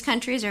Honduras. So these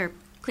countries are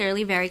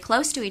clearly very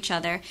close to each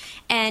other,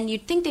 and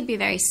you'd think they'd be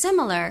very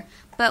similar,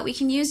 but we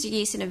can use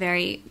yeast in a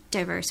very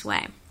diverse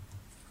way.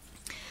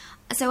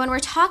 So when we're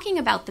talking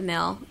about the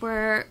mill,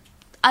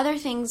 other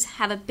things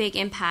have a big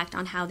impact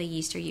on how the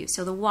yeast are used.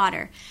 So the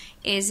water,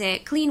 is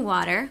it clean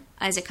water?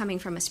 Is it coming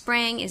from a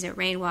spring? Is it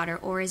rainwater?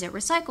 Or is it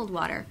recycled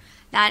water?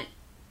 That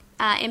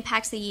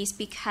impacts the yeast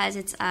because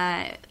it's,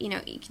 you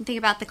can think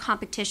about the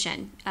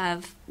competition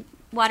of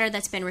water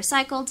that's been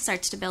recycled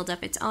starts to build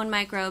up its own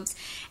microbes.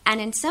 And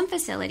in some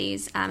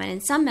facilities and in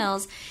some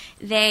mills,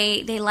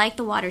 they like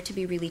the water to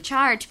be really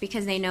charged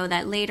because they know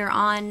that later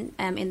on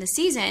in the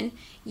season,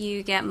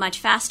 you get much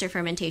faster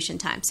fermentation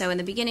time. So in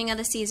the beginning of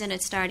the season,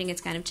 it's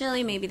kind of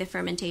chilly. Maybe the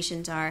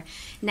fermentations are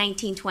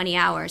 19, 20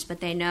 hours, but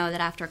they know that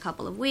after a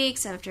couple of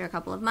weeks, after a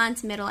couple of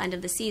months, middle, end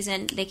of the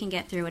season, they can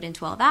get through it in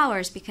 12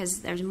 hours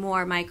because there's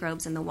more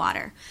microbes in the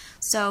water.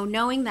 So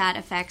knowing that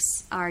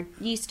affects our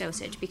yeast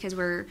dosage because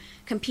we're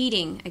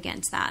competing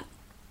against that.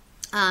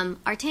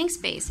 Our tank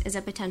space is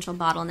a potential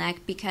bottleneck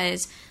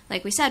because,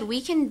 like we said,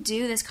 we can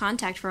do this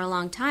contact for a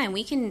long time.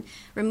 We can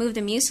remove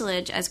the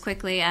mucilage as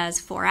quickly as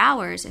 4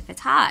 hours if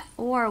it's hot,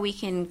 or we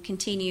can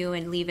continue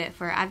and leave it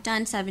for, I've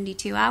done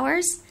 72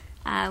 hours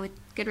with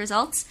good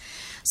results.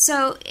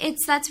 So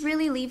that's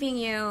really leaving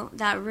you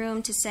that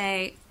room to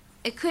say,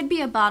 it could be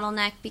a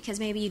bottleneck because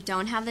maybe you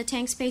don't have the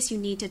tank space. You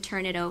need to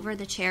turn it over.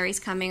 The cherry's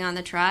coming on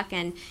the truck,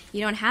 and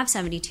you don't have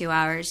 72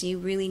 hours. You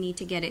really need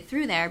to get it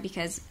through there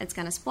because it's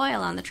going to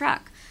spoil on the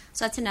truck.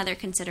 So that's another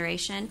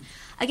consideration.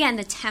 Again,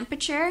 the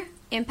temperature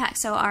impact.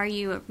 So are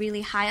you a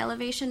really high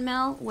elevation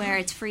mill where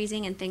it's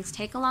freezing and things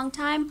take a long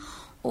time?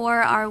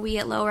 Or are we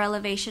at lower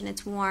elevation,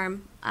 it's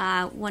warm?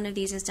 One of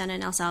these is done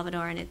in El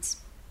Salvador, and it's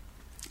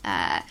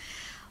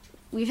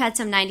we've had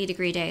some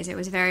 90-degree days. It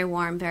was very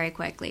warm very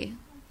quickly.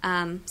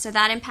 So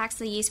that impacts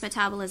the yeast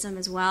metabolism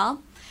as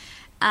well.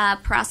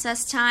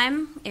 Process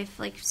time, if,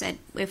 like you said,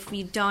 if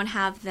you don't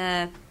have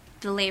the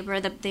labor,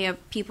 the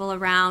people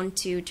around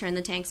to turn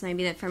the tanks,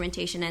 maybe the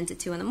fermentation ends at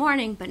 2 in the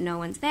morning, but no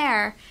one's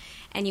there,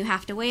 and you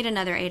have to wait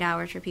another 8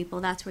 hours for people,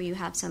 that's where you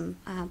have some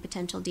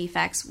potential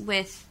defects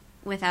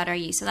without our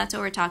yeast. So that's what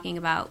we're talking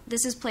about.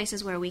 This is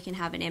places where we can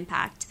have an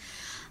impact.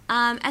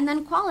 And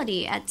then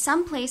quality. At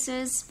some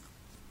places,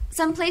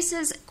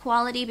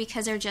 quality,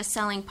 because they're just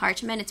selling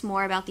parchment, it's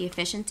more about the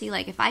efficiency.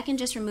 Like, if I can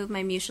just remove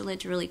my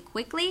mucilage really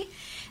quickly,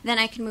 then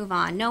I can move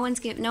on. No one's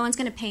going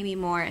to pay me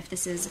more if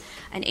this is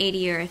an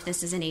 80 or if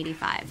this is an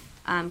 85,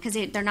 because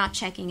they're not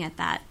checking at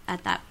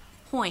that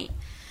point.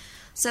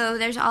 So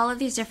there's all of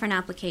these different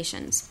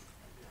applications.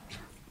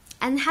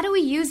 And how do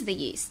we use the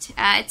yeast?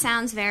 It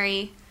sounds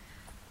very,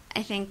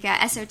 I think,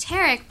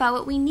 esoteric, but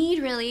what we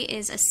need really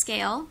is a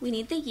scale. We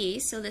need the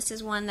yeast. So this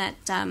is one that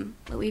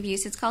we've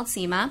used. It's called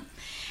SEMA.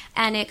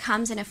 And it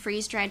comes in a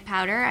freeze-dried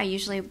powder. I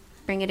usually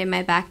bring it in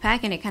my backpack,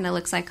 and it kind of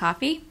looks like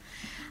coffee.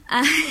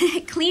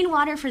 Clean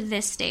water for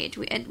this stage.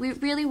 We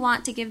really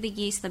want to give the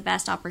yeast the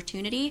best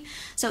opportunity.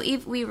 So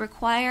if we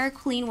require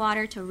clean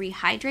water to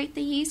rehydrate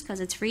the yeast because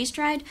it's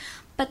freeze-dried,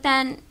 but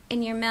then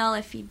in your mill,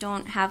 if you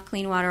don't have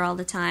clean water all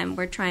the time,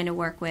 we're trying to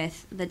work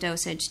with the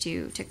dosage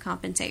to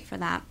compensate for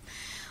that.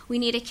 We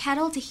need a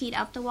kettle to heat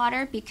up the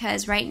water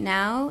because right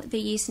now the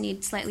yeast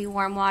needs slightly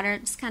warm water.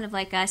 It's kind of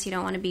like us. You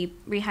don't want to be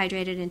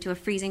rehydrated into a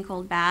freezing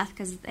cold bath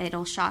because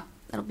it'll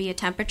be a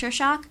temperature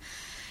shock.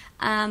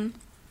 And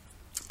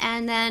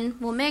then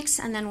we'll mix,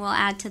 and then we'll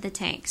add to the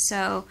tank.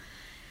 So,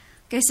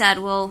 like I said,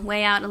 we'll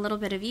weigh out a little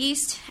bit of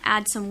yeast,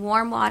 add some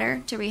warm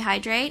water to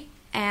rehydrate,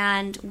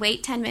 and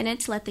wait 10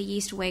 minutes, let the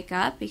yeast wake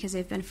up because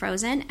they've been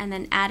frozen, and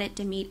then add it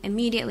to meat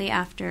immediately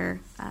after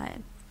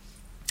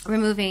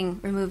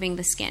removing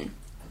the skin.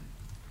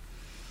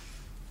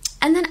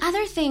 And then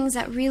other things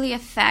that really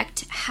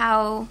affect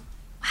how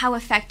how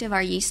effective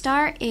our yeast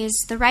are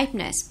is the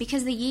ripeness,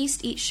 because the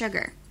yeast eat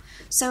sugar.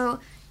 So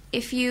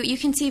if you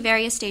can see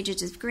various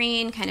stages of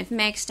green, kind of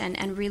mixed,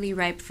 and really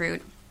ripe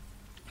fruit.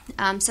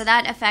 So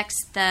that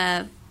affects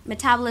the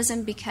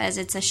metabolism because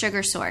it's a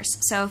sugar source.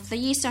 So if the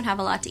yeast don't have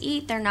a lot to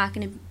eat, they're not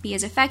going to be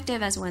as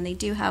effective as when they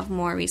do have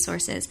more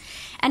resources.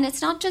 And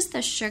it's not just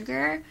the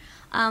sugar.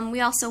 We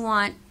also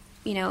want,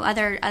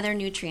 other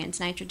nutrients,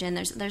 nitrogen.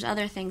 There's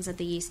other things that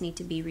the yeast need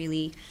to be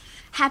really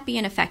happy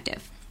and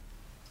effective.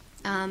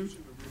 Refractometer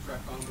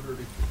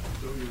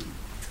to know your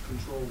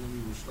control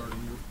when you were starting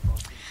your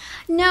process?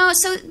 No,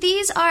 so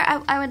these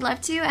are, I would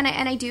love to, and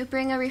I do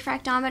bring a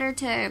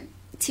refractometer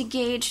to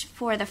gauge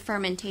for the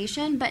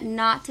fermentation, but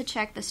not to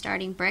check the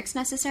starting Brix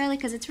necessarily,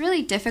 because it's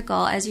really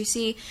difficult. As you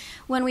see,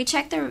 when we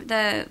check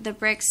the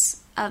Brix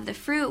of the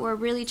fruit, we're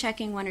really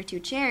checking one or two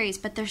cherries,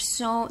 but it's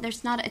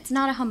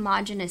not a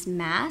homogeneous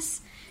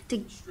mass.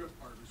 Strip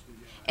harvested,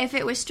 yeah. If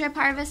it was strip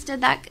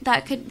harvested,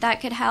 that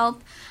could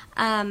help.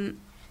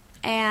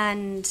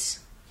 And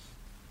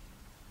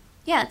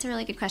yeah, that's a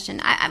really good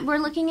question. We're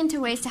looking into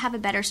ways to have a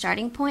better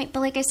starting point, but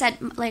like I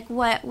said, like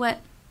what?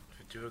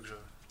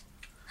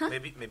 Huh?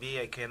 Maybe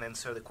I can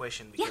answer the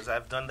question, Yeah. because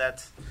I've done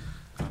that.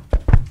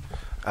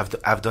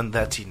 I've done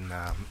that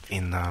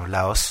in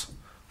Laos.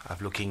 I'm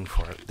looking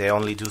for. They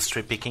only do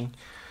strip picking,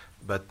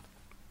 but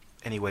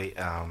anyway,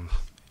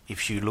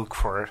 if you look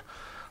for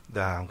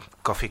the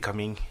coffee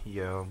coming,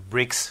 your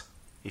Brix,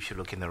 if you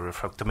look in the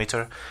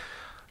refractometer,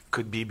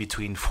 could be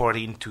between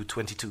 14 to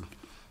 22.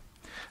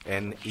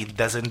 And it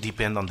doesn't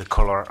depend on the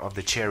color of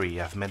the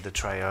cherry. I've made the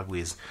trial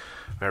with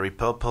very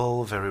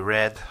purple, very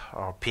red,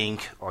 or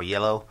pink, or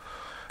yellow.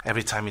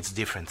 Every time it's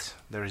different.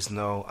 There is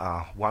no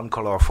one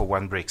color for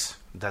one Brix.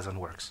 It doesn't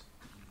work.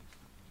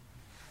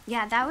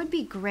 Yeah, that would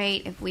be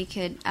great if we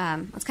could.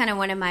 It's kind of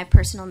one of my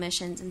personal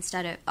missions,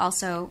 instead of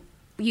also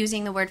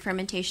using the word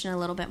fermentation a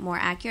little bit more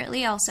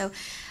accurately, also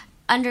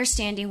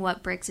understanding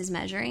what Brix is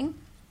measuring.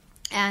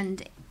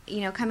 And,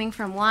 coming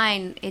from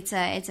wine, it's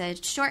a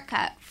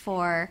shortcut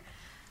for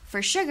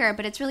sugar,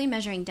 but it's really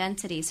measuring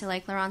density. So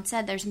like Laurent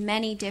said, there's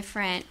many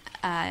different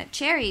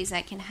cherries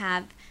that can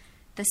have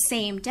the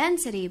same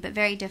density but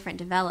very different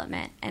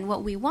development. And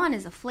what we want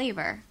is a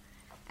flavor.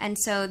 And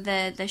so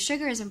the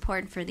sugar is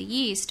important for the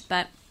yeast,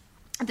 but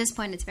at this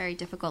point it's very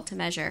difficult to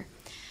measure.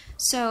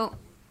 So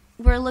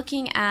we're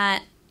looking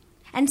at,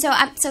 and so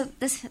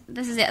this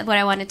is it, what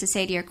I wanted to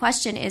say to your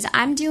question is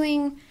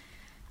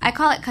I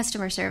call it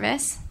customer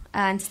service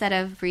instead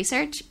of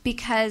research,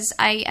 because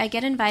I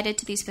get invited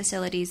to these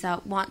facilities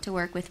that want to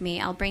work with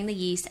me. I'll bring the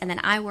yeast, and then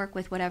I work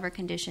with whatever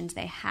conditions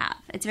they have.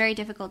 It's very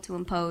difficult to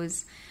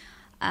impose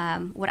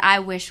what I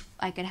wish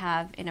I could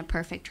have in a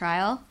perfect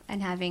trial,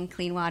 and having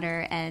clean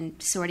water and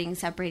sorting,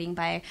 separating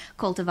by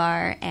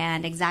cultivar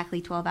and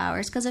exactly 12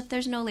 hours, because if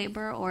there's no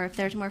labor or if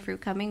there's more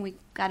fruit coming, we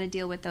got to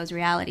deal with those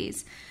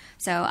realities.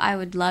 So I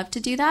would love to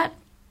do that.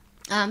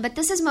 But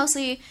this is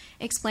mostly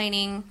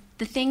explaining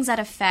the things that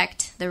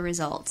affect the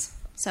results.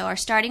 So our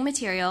starting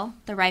material,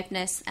 the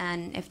ripeness,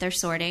 and if they're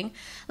sorting.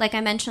 Like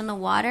I mentioned, the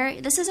water.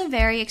 This is a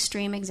very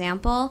extreme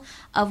example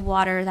of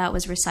water that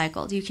was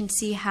recycled. You can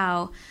see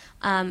how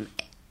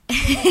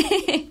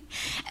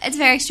it's a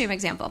very extreme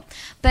example.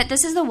 But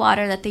this is the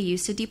water that they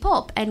use to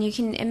depulp. And you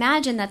can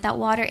imagine that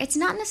water, it's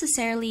not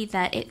necessarily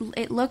that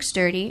it looks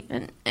dirty,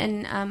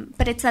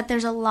 but it's that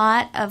there's a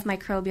lot of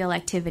microbial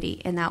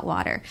activity in that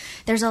water.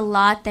 There's a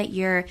lot that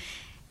you're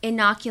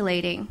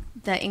inoculating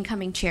the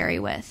incoming cherry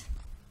with.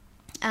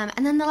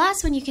 And then the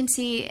last one, you can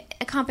see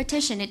a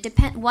competition.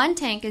 One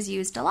tank is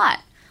used a lot.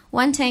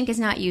 One tank is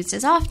not used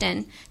as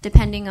often,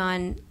 depending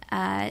on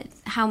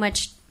how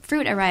much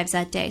fruit arrives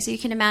that day. So you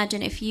can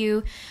imagine if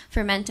you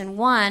ferment in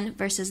one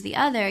versus the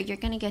other, you're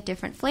going to get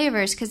different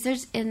flavors, because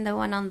there's, in the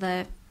one on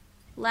the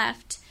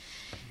left,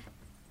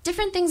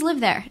 different things live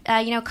there.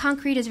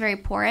 Concrete is very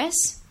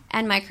porous,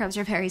 and microbes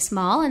are very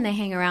small, and they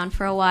hang around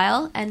for a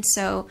while. And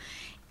so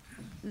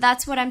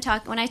that's what I'm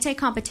talking. When I say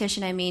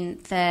competition, I mean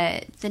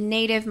the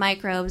native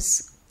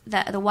microbes,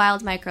 the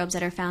wild microbes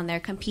that are found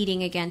there,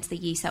 competing against the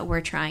yeast that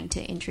we're trying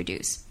to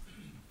introduce.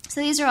 So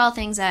these are all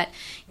things that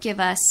give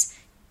us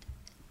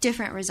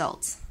different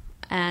results,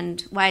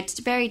 and why it's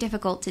very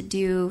difficult to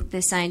do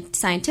this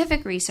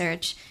scientific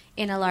research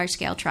in a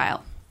large-scale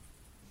trial.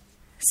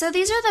 So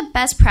these are the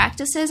best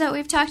practices that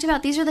we've talked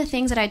about. These are the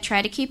things that I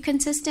try to keep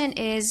consistent,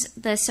 is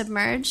the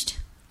submerged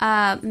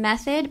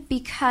method,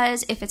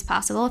 because if it's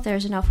possible, if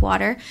there's enough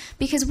water,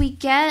 because we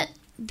get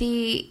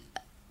the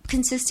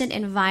consistent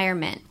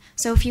environment.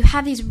 So if you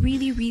have these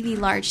really, really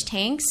large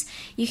tanks,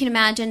 you can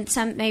imagine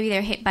maybe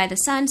they're hit by the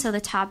sun, so the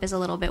top is a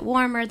little bit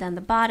warmer than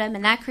the bottom,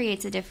 and that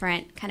creates a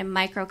different kind of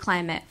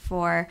microclimate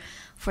for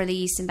the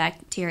yeast and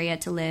bacteria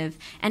to live.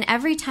 And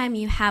every time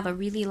you have a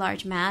really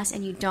large mass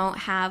and you don't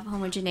have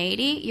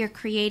homogeneity, you're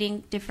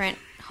creating different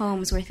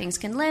homes where things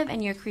can live,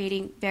 and you're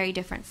creating very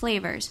different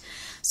flavors.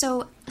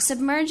 So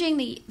submerging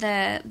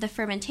the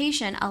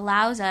fermentation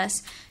allows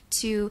us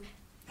to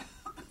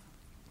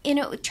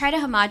try to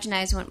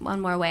homogenize one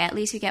more way. At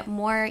least we get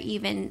more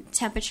even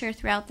temperature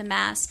throughout the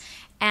mass,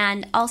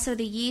 And also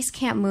the yeast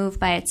can't move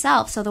by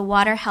itself, so the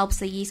water helps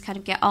the yeast kind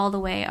of get all the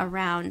way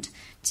around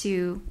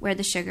to where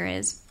the sugar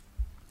is.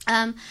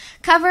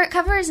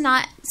 Cover is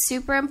not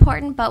super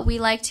important, but we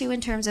like to in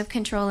terms of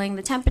controlling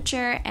the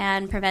temperature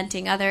and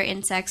preventing other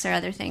insects or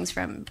other things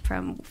from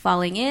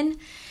falling in.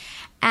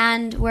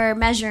 And we're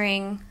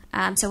measuring,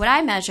 so what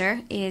I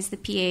measure is the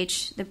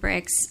pH, the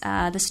Brix,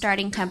 the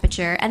starting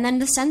temperature, and then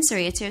the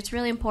sensory. It's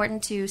really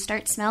important to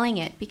start smelling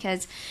it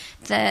because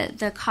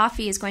the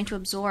coffee is going to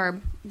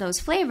absorb those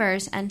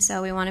flavors, and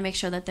so we want to make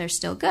sure that they're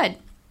still good.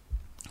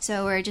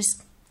 So we're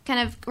just kind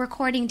of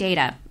recording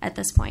data at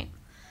this point.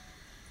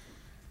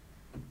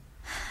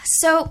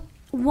 So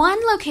one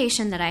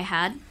location that I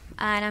had,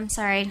 and I'm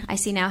sorry, I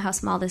see now how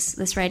small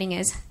this writing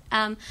is,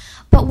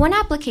 but one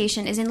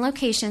application is in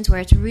locations where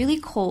it's really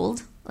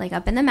cold, like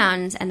up in the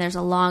mountains, and there's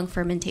a long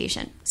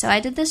fermentation. So I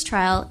did this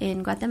trial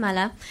in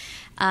Guatemala.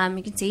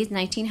 You can see it's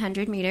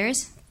 1,900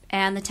 meters,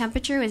 and the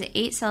temperature was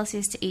 8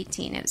 Celsius to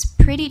 18. It was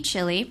pretty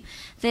chilly.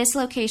 This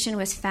location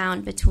was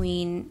found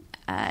between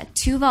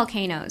two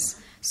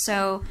volcanoes.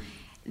 So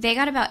they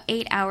got about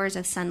 8 hours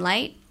of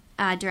sunlight,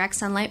 direct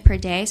sunlight per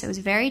day, so it was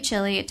very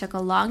chilly. It took a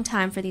long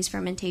time for these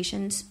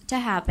fermentations to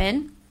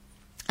happen.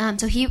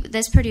 So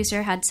this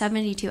producer had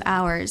 72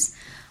 hours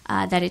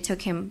that it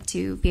took him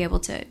to be able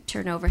to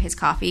turn over his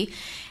coffee.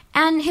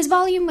 And his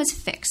volume was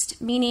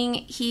fixed, meaning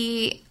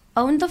he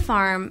owned the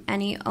farm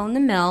and he owned the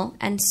mill,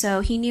 and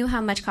so he knew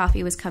how much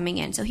coffee was coming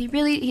in. So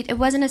it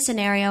wasn't a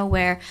scenario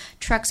where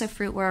trucks of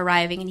fruit were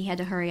arriving and he had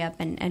to hurry up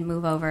and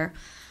move over.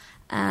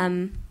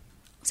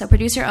 So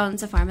producer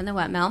owns the farm and the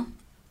wet mill.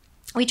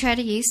 We tried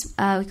a yeast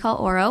we call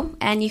Oro,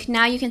 and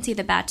now you can see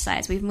the batch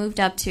size. We've moved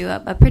up to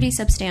a pretty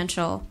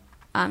substantial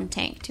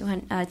tank,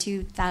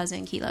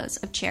 2,000 kilos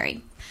of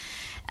cherry.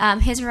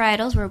 His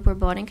varietals were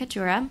Bourbon and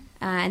Caturra,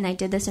 and I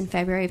did this in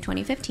February of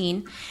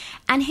 2015.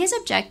 And his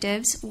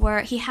objectives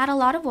were, he had a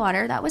lot of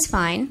water, that was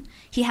fine.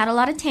 He had a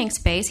lot of tank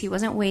space. He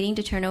wasn't waiting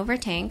to turn over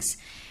tanks.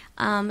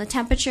 The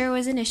temperature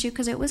was an issue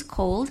because it was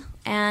cold,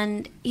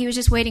 and he was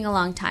just waiting a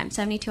long time,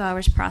 72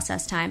 hours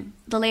process time.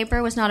 The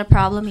labor was not a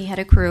problem. He had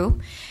a crew.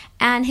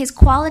 And his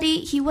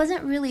quality, he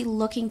wasn't really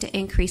looking to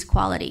increase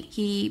quality.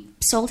 He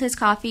sold his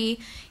coffee.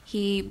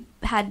 He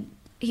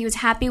was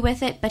happy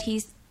with it, but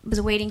he was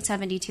waiting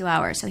 72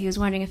 hours, so he was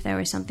wondering if there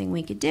was something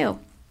we could do.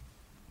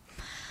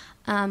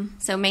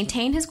 So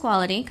maintain his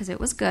quality, because it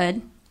was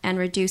good, and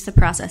reduce the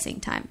processing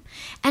time.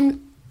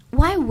 And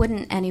why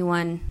wouldn't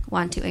anyone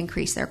want to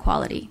increase their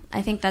quality?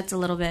 I think that's a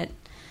little bit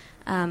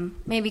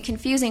maybe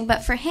confusing,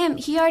 but for him,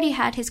 he already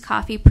had his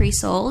coffee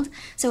pre-sold.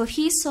 So if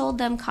he sold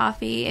them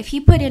coffee, if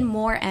he put in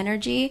more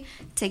energy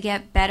to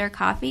get better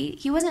coffee,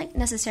 he wasn't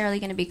necessarily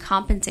going to be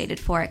compensated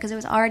for it because it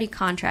was already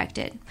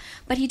contracted.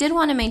 But he did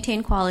want to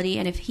maintain quality,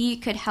 and if he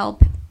could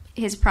help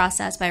his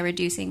process by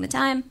reducing the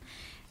time,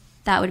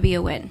 that would be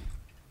a win.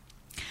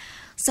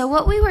 So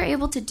what we were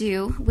able to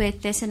do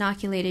with this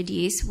inoculated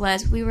yeast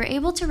was we were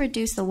able to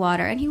reduce the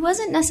water. And he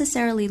wasn't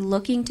necessarily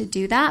looking to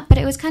do that, but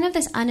it was kind of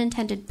this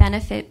unintended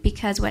benefit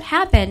because what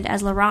happened,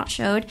 as Laurent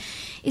showed,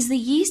 is the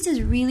yeast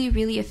is really,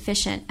 really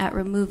efficient at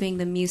removing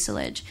the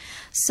mucilage.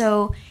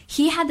 So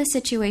he had the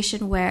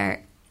situation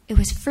where it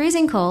was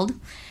freezing cold,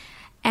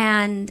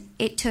 and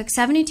it took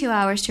 72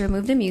 hours to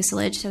remove the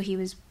mucilage. So he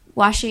was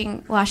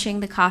washing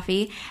the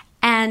coffee.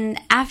 And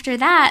after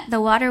that,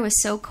 the water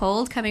was so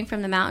cold coming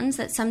from the mountains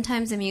that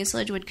sometimes the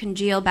mucilage would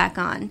congeal back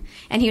on.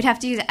 And he would have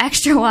to use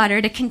extra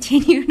water to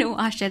continue to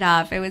wash it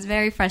off. It was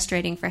very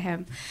frustrating for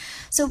him.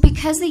 So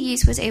because the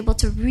yeast was able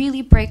to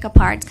really break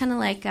apart, it's kind of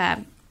like,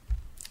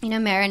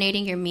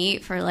 marinating your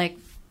meat for like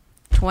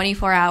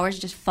 24 hours,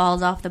 just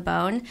falls off the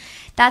bone.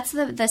 That's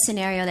the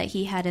scenario that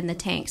he had in the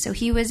tank. So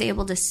he was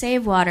able to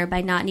save water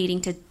by not needing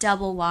to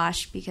double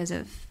wash because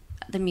of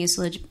the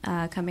mucilage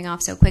coming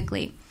off so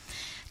quickly.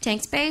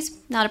 Tank space,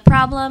 not a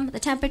problem. The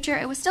temperature,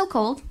 it was still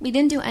cold. We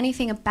didn't do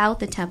anything about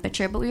the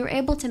temperature, but we were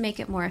able to make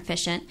it more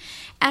efficient.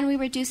 And we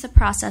reduced the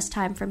process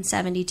time from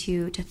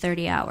 72 to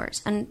 30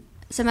 hours. And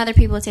some other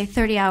people would say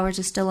 30 hours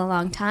is still a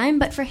long time,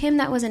 but for him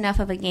that was enough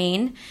of a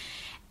gain.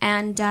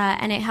 And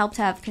it helped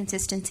have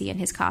consistency in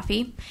his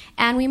coffee.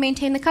 And we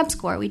maintained the cup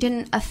score. We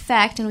didn't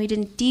affect and we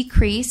didn't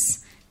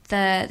decrease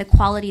the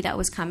quality that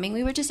was coming.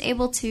 We were just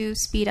able to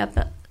speed up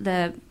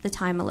the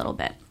time a little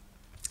bit.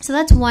 So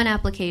that's one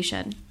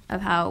application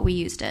of how we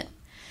used it.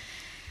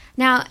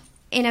 Now,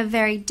 in a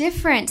very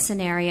different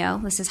scenario,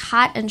 this is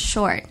hot and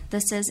short.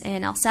 This is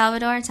in El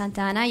Salvador and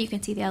Santa Ana. You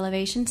can see the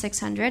elevation,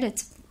 600.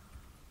 It's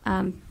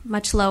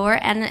much lower,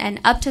 and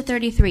up to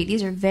 33.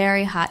 These are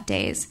very hot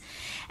days.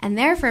 And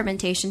their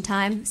fermentation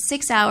time,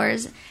 6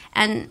 hours,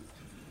 and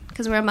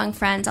because we're among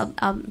friends,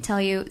 I'll tell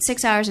you,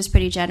 6 hours is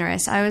pretty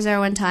generous. I was there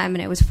one time,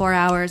 and it was 4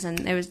 hours, and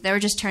they were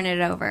just turning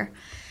it over.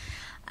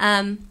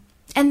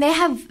 And they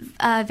have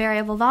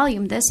variable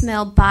volume. This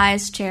mill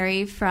buys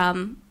cherry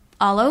from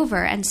all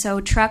over, and so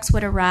trucks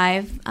would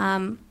arrive,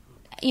 not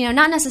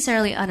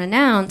necessarily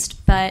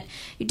unannounced, but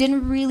you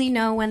didn't really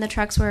know when the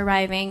trucks were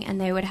arriving,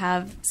 and they would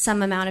have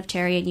some amount of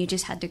cherry, and you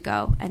just had to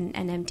go and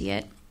empty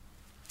it.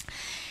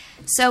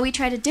 So we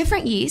tried a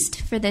different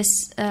yeast for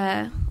this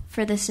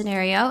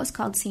scenario. It's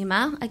called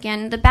SEMA.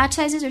 Again, the batch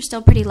sizes are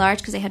still pretty large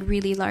because they had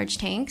really large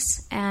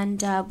tanks,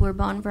 and were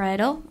Bonne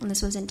varietal, and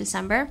this was in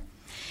December.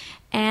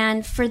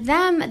 And for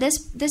them,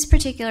 this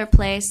particular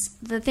place,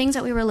 the things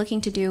that we were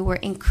looking to do were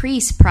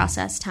increase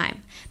process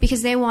time,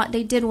 because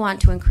they did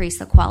want to increase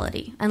the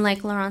quality. And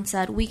like Laurent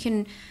said, we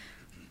can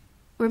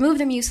remove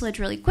the mucilage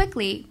really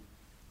quickly,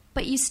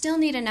 but you still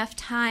need enough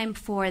time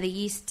for the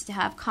yeast to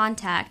have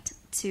contact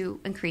to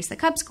increase the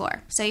cup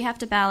score. So you have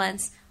to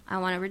balance, I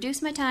want to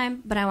reduce my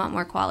time, but I want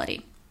more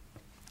quality.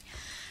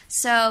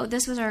 So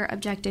this was our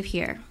objective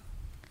here.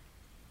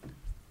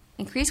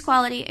 Increase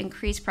quality,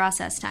 increase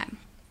process time.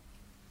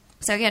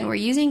 So again, we're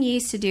using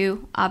yeast to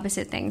do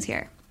opposite things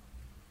here.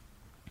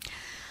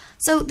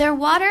 So their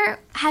water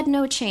had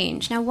no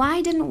change. Now,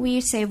 why didn't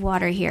we save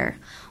water here?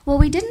 Well,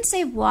 we didn't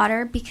save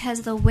water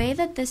because the way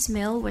that this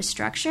mill was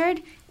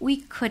structured, we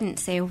couldn't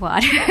save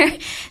water.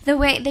 The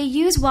way they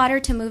use water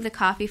to move the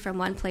coffee from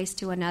one place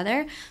to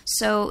another,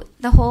 so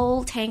the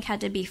whole tank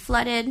had to be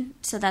flooded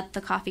so that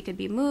the coffee could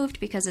be moved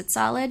because it's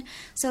solid.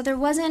 So there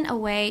wasn't a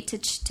way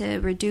to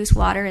reduce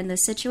water in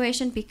this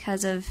situation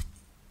because of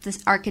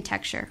this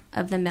architecture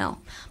of the mill.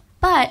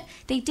 But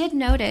they did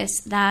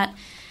notice that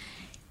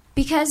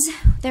because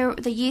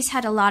the yeast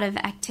had a lot of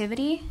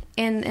activity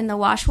in the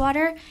wash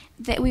water,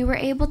 that we were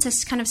able to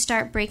kind of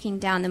start breaking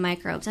down the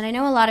microbes. And I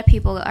know a lot of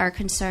people are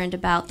concerned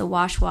about the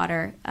wash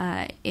water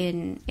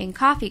in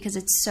coffee because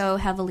it's so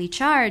heavily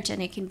charged,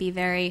 and it can be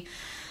very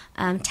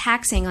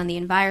taxing on the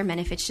environment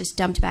if it's just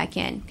dumped back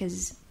in,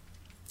 because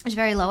there's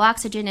very low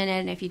oxygen in it,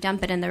 and if you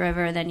dump it in the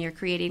river, then you're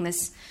creating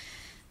this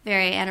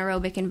very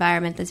anaerobic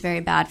environment that's very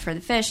bad for the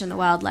fish and the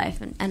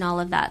wildlife and all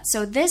of that.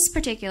 So this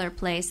particular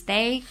place,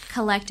 they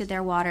collected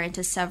their water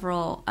into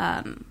several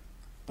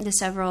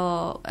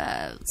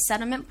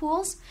sediment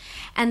pools,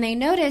 and they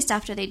noticed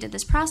after they did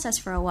this process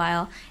for a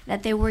while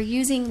that they were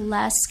using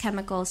less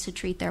chemicals to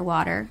treat their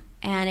water,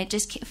 and it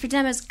just, for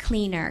them, is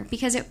cleaner,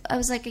 because it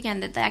was like,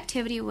 again, that the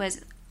activity was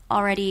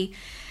already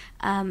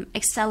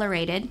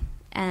accelerated,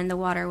 and the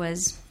water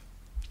was,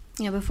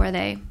 before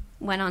they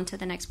went on to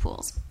the next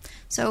pools.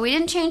 So we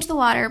didn't change the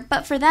water,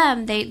 but for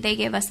them, they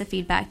gave us the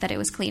feedback that it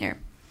was cleaner.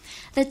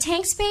 The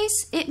tank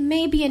space, it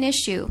may be an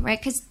issue, right?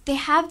 Because they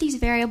have these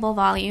variable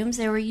volumes.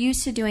 They were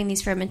used to doing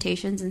these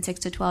fermentations in 6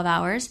 to 12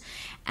 hours,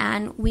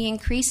 and we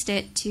increased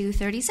it to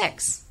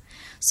 36.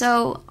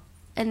 So,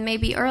 and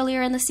maybe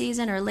earlier in the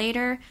season or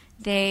later,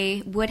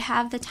 they would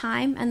have the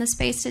time and the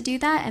space to do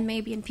that, and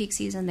maybe in peak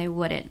season they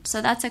wouldn't.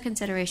 So that's a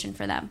consideration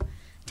for them.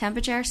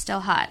 Temperature,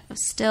 still hot.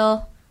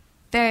 Still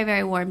very,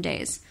 very warm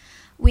days.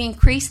 We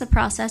increased the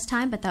process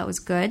time, but that was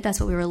good.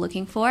 That's what we were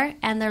looking for.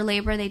 And their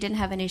labor, they didn't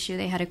have an issue.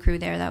 They had a crew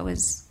there that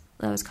was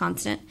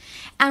constant.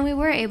 And we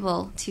were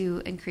able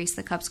to increase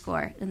the cup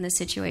score in this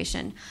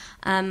situation.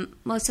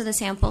 Most of the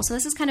samples, so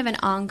this is kind of an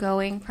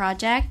ongoing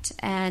project,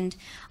 and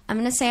I'm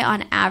going to say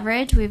on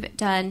average we've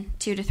done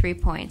 2 to 3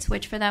 points,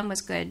 which for them was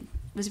good,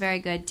 was very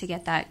good to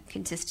get that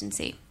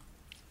consistency.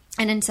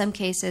 And in some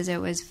cases it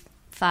was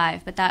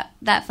 5, but that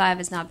 5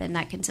 has not been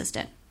that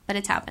consistent, but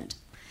it's happened.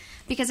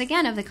 Because,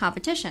 again, of the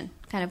competition,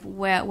 kind of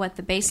what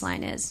the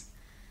baseline is.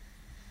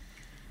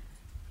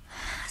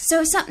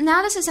 So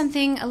now this is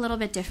something a little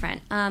bit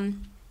different.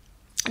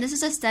 This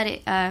is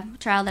a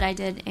trial that I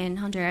did in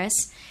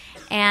Honduras,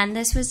 and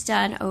this was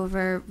done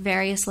over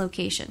various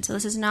locations. So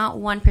this is not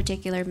one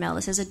particular mill.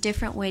 This is a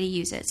different way to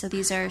use it. So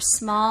these are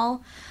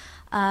small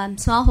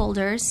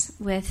holders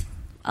with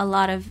a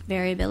lot of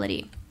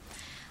variability.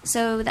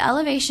 So the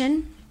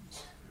elevation,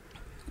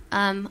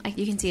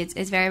 you can see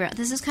it's very,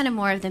 this is kind of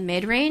more of the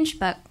mid-range,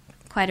 but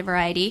quite a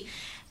variety.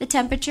 The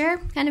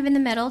temperature, kind of in the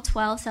middle,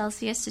 12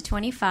 Celsius to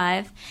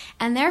 25,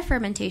 and their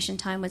fermentation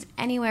time was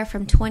anywhere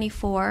from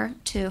 24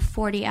 to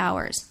 40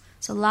 hours,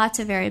 so lots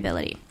of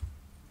variability.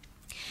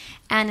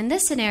 And in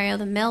this scenario,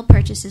 the mill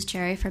purchases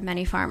cherry from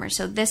many farmers,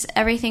 so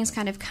everything's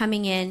kind of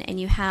coming in, and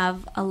you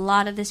have a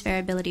lot of this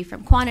variability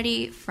from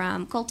quantity,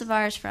 from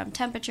cultivars, from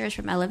temperatures,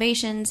 from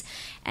elevations,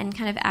 and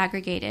kind of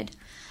aggregated.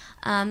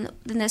 In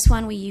this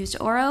one, we used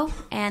Oro,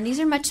 and these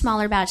are much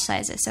smaller batch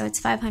sizes, so it's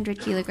 500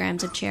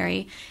 kilograms of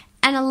cherry,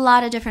 and a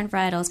lot of different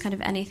varietals, kind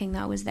of anything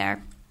that was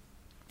there.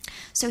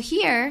 So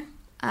here,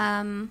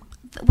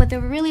 what they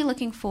were really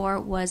looking for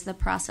was the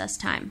process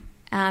time,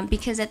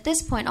 because at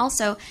this point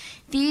also,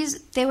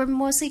 they were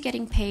mostly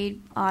getting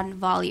paid on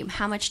volume,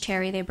 how much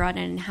cherry they brought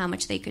in and how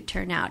much they could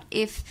turn out.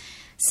 If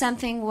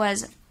something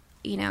was,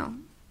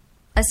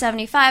 a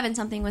 75 and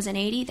something was an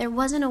 80, there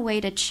wasn't a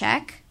way to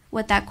check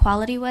what that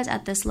quality was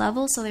at this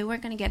level, so they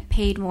weren't going to get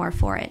paid more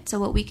for it. So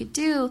what we could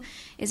do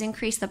is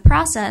increase the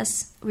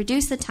process,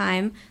 reduce the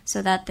time,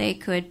 so that they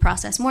could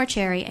process more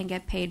cherry and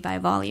get paid by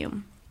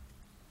volume.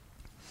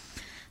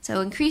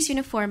 So increase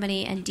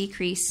uniformity and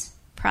decrease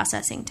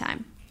processing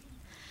time.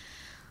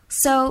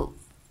 So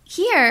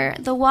here,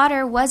 the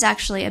water was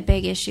actually a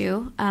big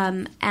issue,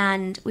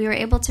 and we were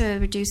able to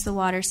reduce the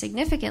water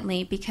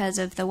significantly because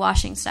of the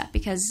washing step,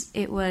 because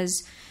it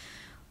was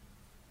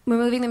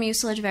removing the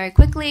mucilage very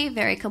quickly,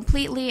 very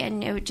completely,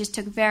 and it just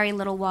took very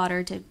little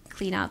water to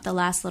clean out the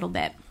last little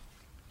bit.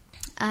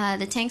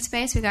 The tank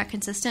space, we got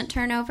consistent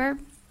turnover.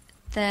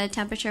 The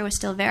temperature was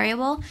still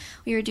variable.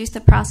 We reduced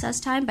the process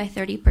time by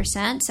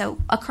 30%, so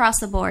across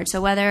the board.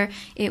 So whether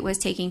it was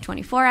taking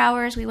 24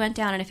 hours, we went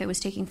down, and if it was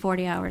taking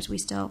 40 hours, we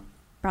still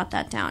brought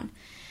that down.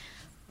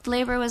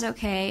 Flavor was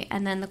okay,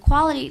 and then the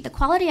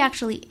quality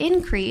actually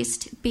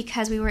increased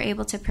because we were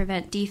able to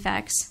prevent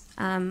defects.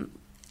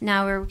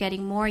 Now we're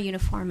getting more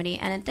uniformity,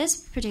 and at this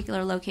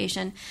particular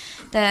location,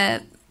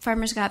 the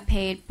farmers got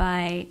paid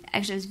by,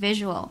 actually it was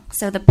visual,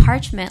 so the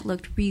parchment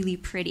looked really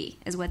pretty,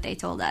 is what they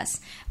told us.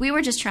 We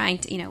were just trying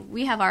to,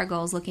 we have our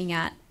goals looking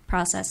at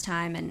process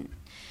time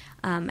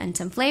and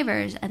some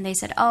flavors, and they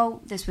said,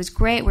 "Oh, this was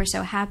great. We're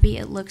so happy.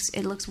 It looks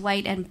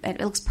white, and it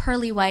looks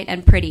pearly white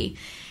and pretty,"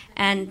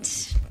 and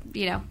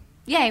yay.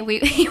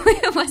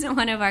 It wasn't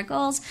one of our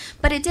goals,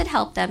 but it did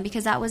help them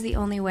because that was the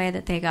only way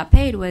that they got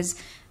paid was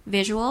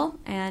visual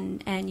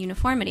and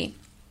uniformity.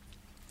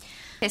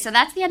 Okay, so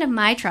that's the end of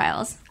my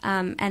trials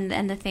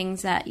and the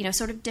things that,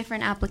 sort of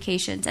different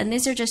applications. And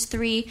these are just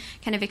 3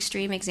 kind of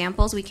extreme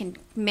examples. We can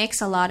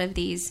mix a lot of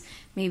these.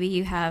 Maybe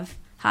you have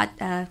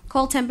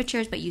cold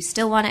temperatures, but you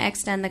still want to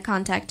extend the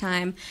contact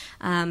time.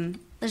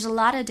 There's a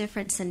lot of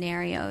different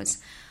scenarios.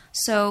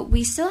 So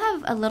we still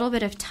have a little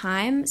bit of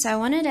time. So I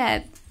wanted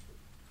to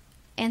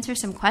answer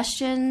some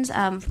questions,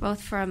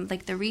 both from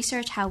like the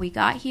research, how we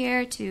got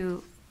here,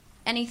 to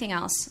anything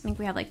else. I think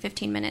we have like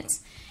 15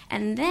 minutes.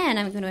 And then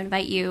I'm going to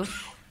invite you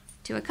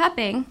to a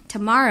cupping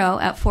tomorrow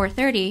at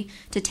 4:30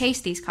 to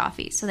taste these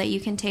coffees so that you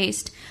can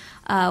taste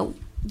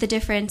the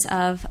difference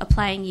of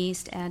applying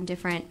yeast and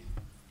different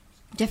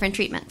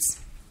treatments.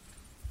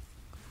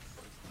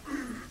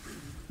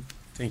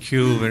 Thank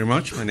you very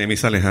much. My name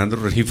is Alejandro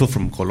Regifo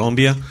from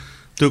Colombia.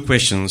 2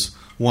 questions.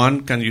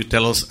 One, can you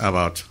tell us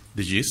about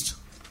the yeast,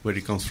 where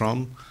it comes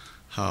from?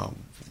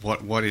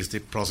 What is the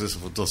process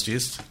of those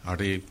yeasts? Are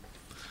they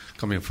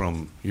coming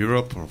from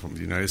Europe or from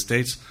the United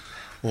States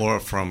or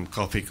from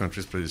coffee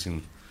countries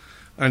producing?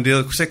 And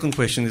the second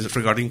question is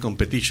regarding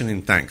competition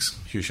in tanks.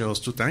 You show us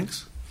 2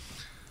 tanks,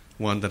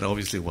 one that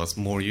obviously was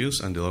more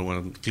used and the other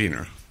one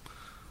cleaner.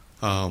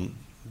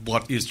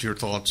 What is your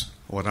thoughts?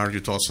 What are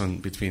your thoughts on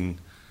between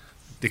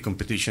the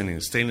competition in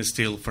stainless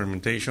steel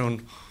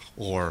fermentation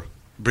or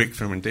brick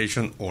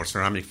fermentation or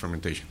ceramic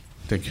fermentation?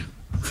 Thank you.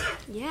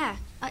 Yeah.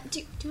 Do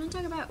you want to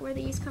talk about where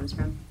the yeast comes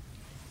from?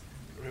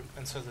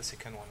 Answer the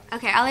second one.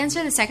 Okay, I'll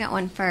answer the second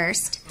one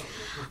first.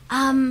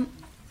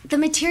 The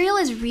material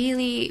is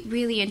really,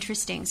 really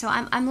interesting. So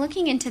I'm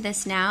looking into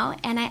this now,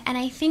 and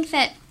I think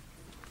that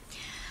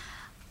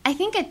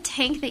a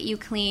tank that you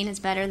clean is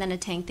better than a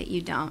tank that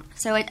you don't.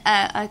 So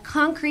a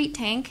concrete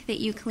tank that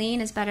you clean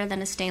is better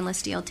than a stainless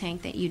steel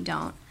tank that you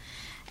don't.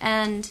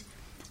 And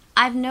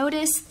I've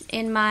noticed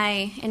in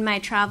my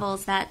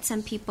travels that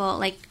some people,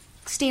 like,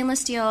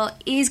 stainless steel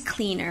is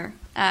cleaner.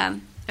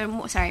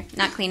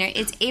 Not cleaner.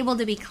 It's able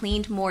to be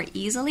cleaned more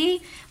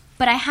easily,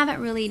 but I haven't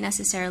really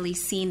necessarily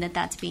seen that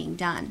that's being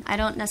done. I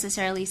don't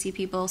necessarily see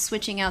people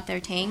switching out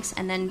their tanks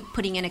and then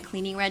putting in a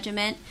cleaning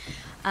regimen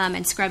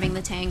and scrubbing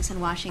the tanks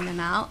and washing them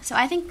out. So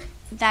I think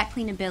that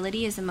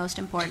cleanability is the most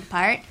important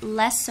part,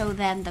 less so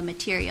than the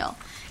material.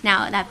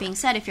 Now, that being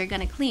said, if you're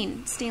going to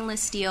clean,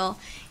 stainless steel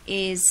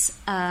is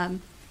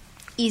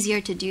easier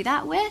to do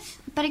that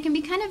with, but it can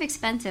be kind of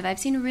expensive. I've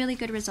seen really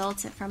good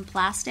results from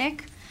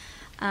plastic.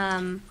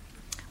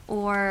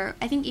 Or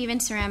I think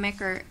even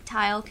ceramic or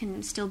tile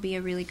can still be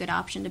a really good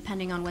option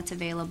depending on what's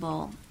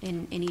available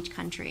in each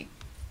country.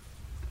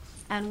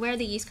 And where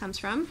the yeast comes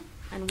from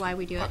and why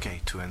we do it. Okay,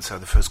 to answer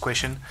the first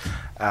question.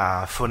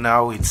 For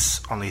now,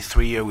 it's only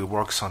 3 years we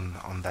work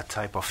on that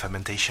type of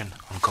fermentation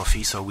on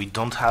coffee, so we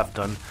don't have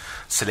done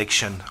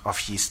selection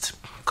of yeast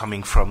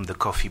coming from the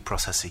coffee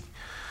processing.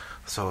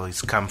 So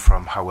it's come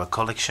from our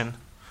collection,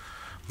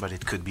 but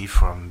it could be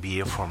from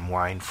beer, from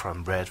wine,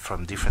 from bread,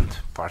 from different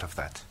part of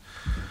that.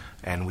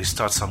 And we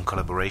start some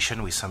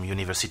collaboration with some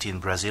university in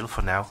Brazil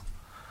for now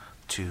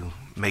to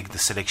make the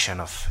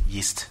selection of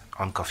yeast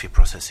on coffee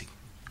processing.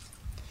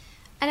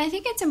 And I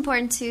think it's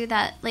important, too,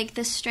 that, like,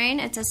 the strain,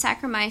 it's a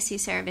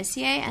Saccharomyces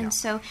cerevisiae, and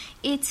so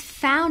it's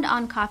found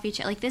on coffee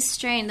cherries. Like, this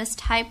strain, this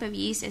type of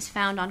yeast is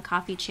found on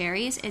coffee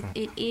cherries.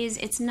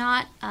 It's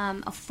not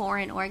a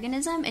foreign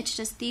organism. It's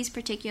just these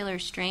particular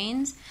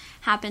strains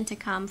happen to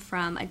come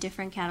from a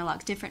different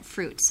catalog, different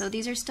fruits. So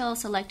these are still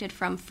selected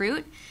from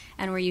fruit,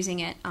 and we're using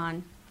it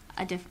on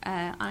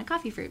a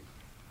coffee fruit.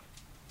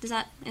 Does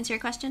that answer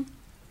your question?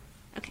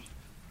 Okay.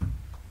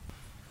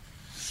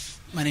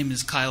 My name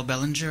is Kyle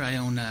Bellinger. I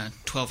own a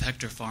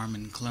 12-hectare farm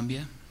in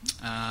Colombia.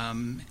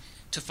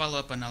 To follow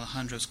up on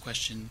Alejandro's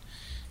question,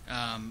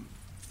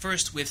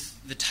 first with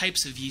the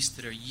types of yeast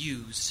that are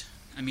used,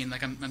 I mean,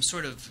 like I'm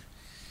sort of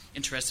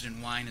interested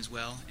in wine as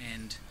well,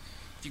 and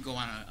if you go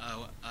on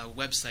a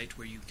website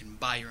where you can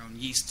buy your own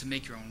yeast to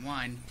make your own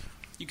wine,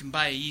 you can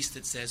buy a yeast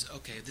that says,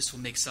 okay, this will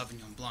make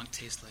Sauvignon Blanc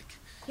taste like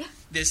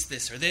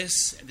this, or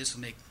this, and this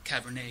will make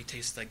Cabernet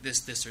taste like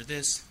this, or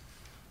this.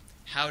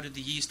 How did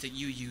the yeast that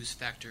you use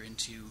factor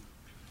into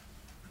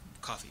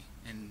coffee?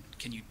 And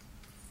can you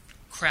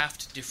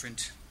craft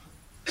different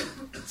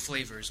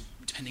flavors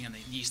depending on the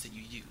yeast that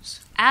you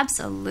use?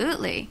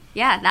 Absolutely.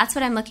 Yeah, that's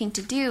what I'm looking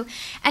to do.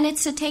 And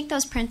it's to take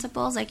those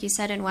principles, like you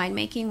said, in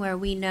winemaking, where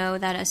we know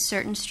that a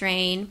certain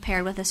strain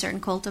paired with a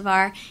certain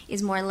cultivar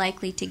is more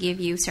likely to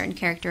give you certain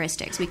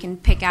characteristics. We can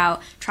pick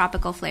out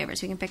tropical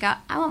flavors. We can pick out,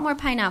 I want more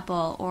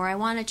pineapple, or I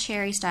want a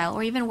cherry style,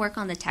 or even work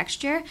on the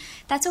texture.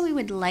 That's what we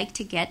would like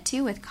to get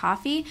to with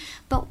coffee.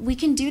 But we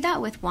can do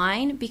that with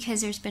wine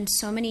because there's been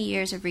so many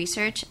years of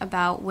research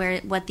about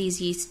what these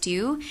yeasts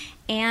do.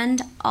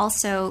 And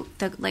also,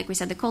 like we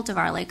said, the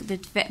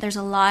cultivar. There's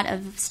a lot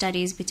of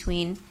studies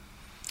between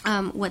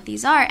what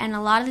these are, and a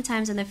lot of the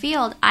times in the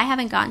field, I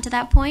haven't gotten to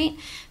that point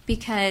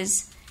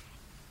because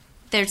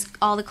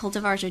all the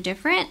cultivars are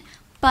different.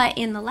 But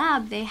in the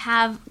lab, they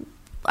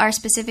are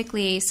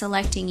specifically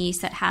selecting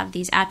yeast that have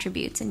these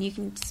attributes, and you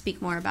can speak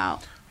more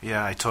about.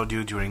 Yeah, I told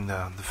you during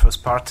the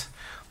first part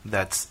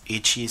that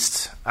each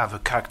yeast have a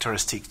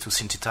characteristic to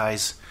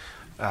synthesize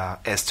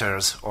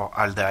esters or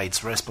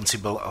aldehydes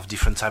responsible of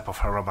different type of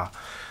aroma.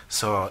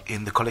 So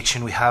in the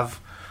collection we have,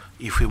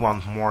 if we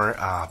want more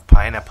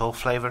pineapple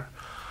flavor,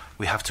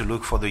 we have to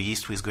look for the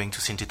yeast who is going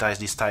to synthesize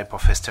this type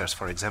of esters,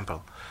 for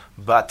example.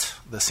 But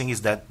the thing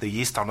is that the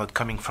yeast are not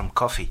coming from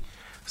coffee,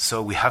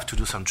 so we have to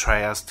do some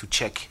trials to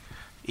check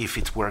if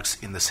it works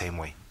in the same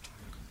way.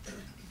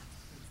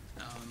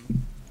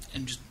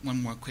 And just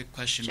one more quick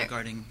question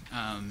regarding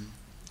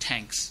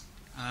tanks.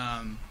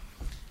 I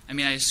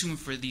assume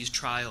for these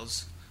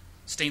trials,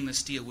 stainless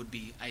steel would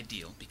be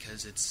ideal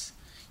because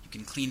you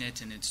can clean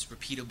it and it's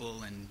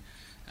repeatable, and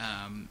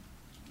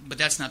but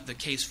that's not the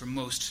case for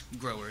most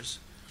growers.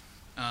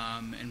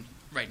 And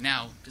right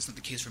now, it's not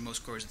the case for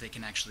most growers that they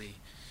can actually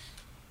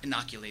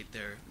inoculate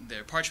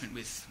their parchment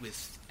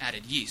with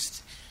added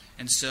yeast.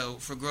 And so,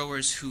 for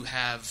growers who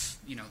have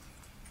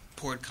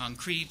poured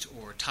concrete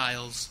or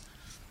tiles,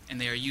 and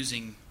they are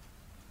using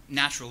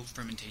natural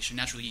fermentation,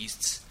 natural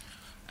yeasts.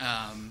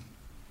 I'm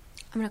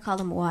going to call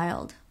them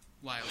wild.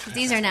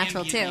 These are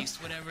natural too.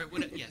 Yeast, whatever,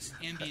 yes,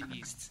 ambient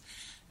yeasts.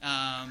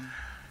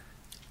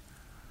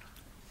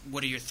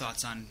 What are your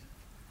thoughts on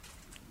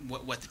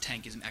what the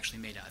tank is actually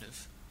made out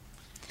of?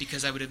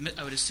 Because I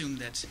would assume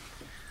that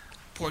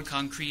poured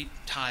concrete,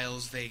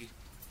 tiles, they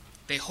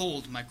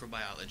hold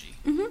microbiology.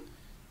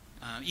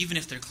 Mm-hmm. Even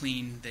if they're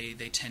clean,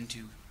 they tend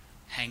to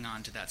hang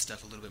on to that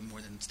stuff a little bit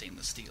more than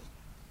stainless steel.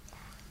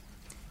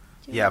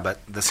 Yeah, but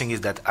the thing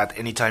is that at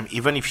any time,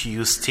 even if you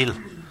use steel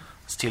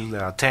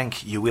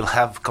tank, you will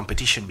have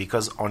competition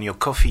because on your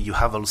coffee you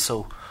have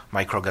also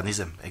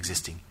microorganism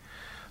existing.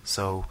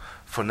 So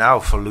for now,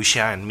 for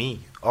Lucia and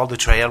me, all the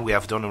trial we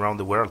have done around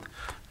the world,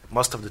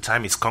 most of the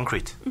time it's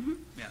concrete. Mm-hmm.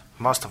 Yeah.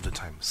 Most of the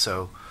time.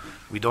 So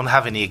we don't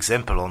have any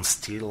example on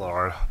steel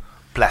or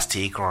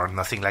plastic or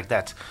nothing like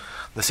that.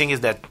 The thing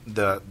is that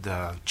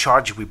the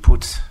charge we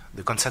put,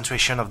 the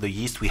concentration of the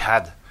yeast we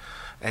had,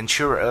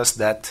 ensure us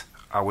that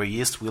our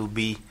yeast will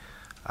be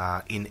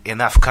in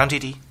enough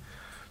quantity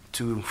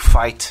to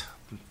fight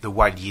the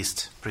wild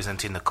yeast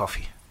present in the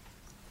coffee.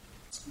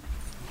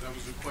 That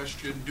was the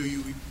question. Do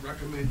you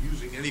recommend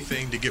using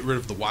anything to get rid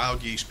of the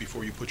wild yeast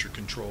before you put your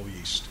control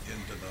yeast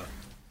into the...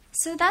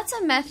 So that's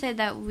a method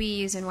that we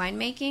use in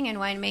winemaking, and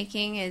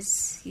winemaking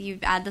is you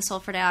add the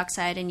sulfur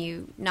dioxide and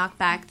you knock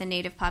back the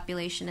native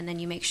population, and then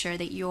you make sure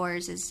that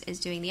yours is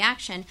doing the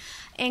action.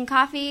 In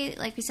coffee,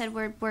 like we said,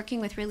 we're working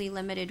with really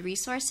limited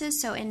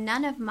resources, so in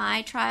none of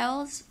my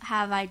trials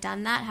have I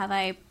done that. Have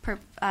I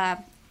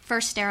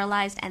first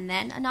sterilized and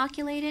then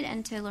inoculated?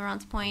 And to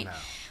Laurent's point,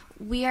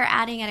 we are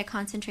adding at a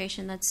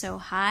concentration that's so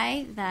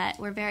high that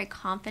we're very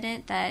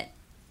confident that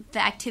the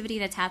activity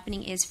that's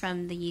happening is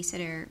from the yeast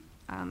that are...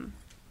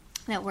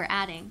 that we're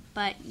adding.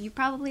 But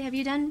have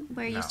you done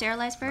where you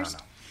sterilize first?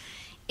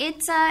 No.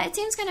 It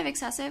seems kind of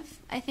excessive.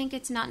 I think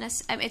it's not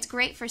it's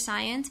great for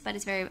science, but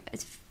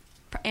it's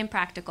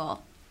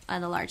impractical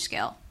on the large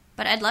scale.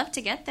 But I'd love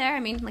to get there. I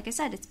mean, like I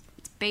said, it's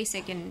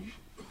basic in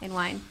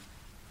wine.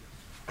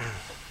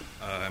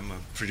 I'm a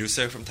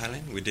producer from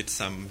Thailand. We did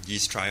some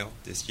yeast trial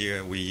this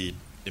year. We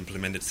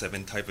implemented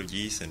 7 types of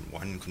yeast and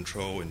 1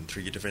 control in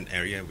 3 different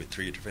areas with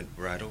 3 different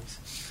varietals.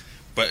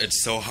 But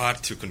it's so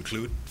hard to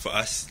conclude for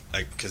us,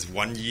 because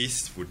one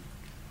yeast would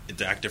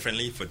interact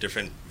differently for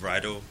different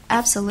varietal,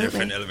 absolutely,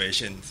 different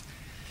elevations.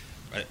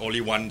 Only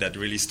one that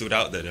really stood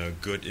out that are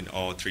good in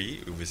all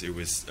 3. It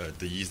was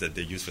the yeast that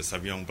they use for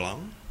Sauvignon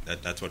Blanc.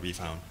 That's what we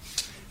found.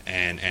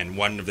 And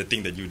one of the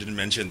things that you didn't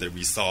mention that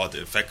we saw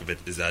the effect of it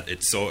is that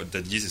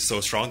the yeast is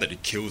so strong that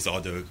it kills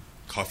all the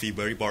coffee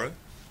berry borer.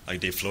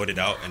 They float it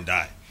out and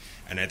die.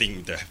 And I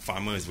think the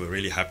farmers were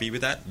really happy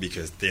with that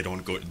because they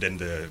don't go. Then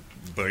the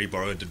berry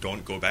borer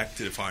don't go back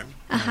to the farm.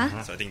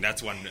 Uh-huh. So I think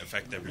that's one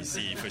effect that we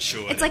see for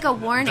sure. It's like a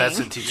warning. That's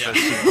a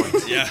interesting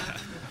point. Yeah.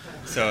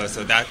 So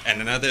that,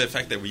 and another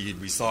effect that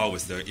we saw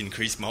was the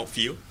increased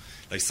mouthfeel.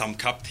 Some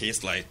cup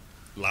taste like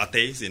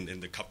lattes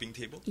in the cupping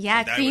table.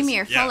 Yeah, so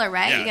creamier, fuller,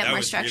 right? Yeah, you get that more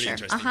was structure.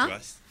 Really interesting to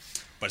us.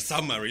 But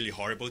some are really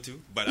horrible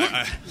too. But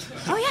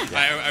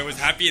I was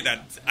happy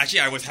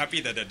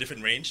that a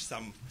different range.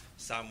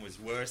 Some was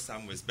worse,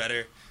 some was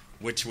better,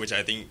 which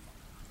I think,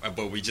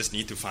 but we just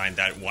need to find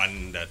that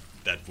one that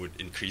would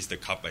increase the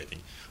cup, I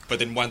think. But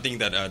then one thing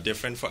that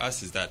different for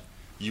us is that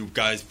you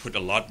guys put a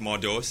lot more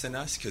dose than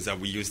us, because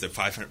we use the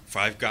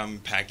 5 gram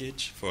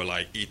package for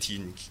like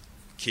 18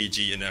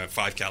 kg in a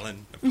 5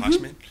 gallon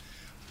parchment.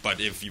 But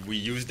if we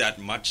use that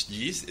much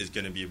yeast, it's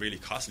going to be really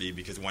costly,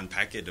 because one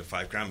packet of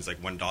 5 grams is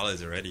like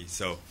 $1 already.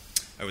 So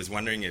I was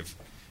wondering if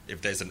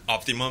there's an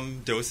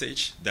optimum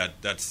dosage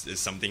is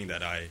something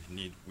that we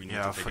need to figure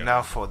out. For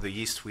now, for the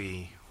yeast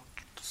we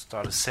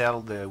start to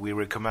sell, we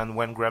recommend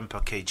 1 gram per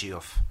kg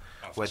of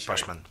wet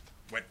parchment.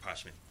 Wet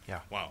parchment. Yeah.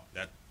 Wow,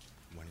 that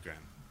 1 gram.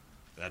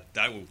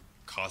 That will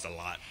cost a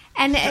lot.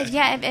 And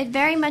it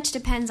very much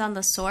depends on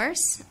the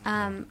source.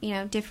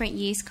 Different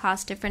yeast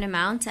cost different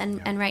amounts,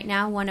 and right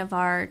now one of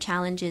our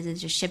challenges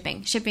is just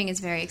shipping. Shipping is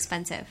very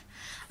expensive.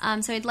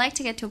 So I'd like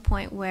to get to a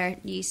point where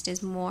yeast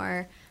is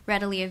more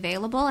readily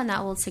available, and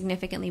that will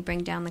significantly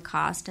bring down the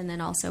cost, and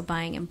then also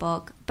buying in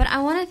bulk. But I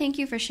want to thank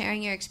you for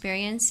sharing your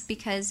experience,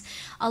 because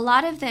a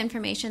lot of the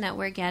information that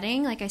we're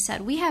getting, like I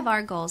said, we have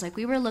our goals. Like,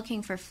 we were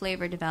looking for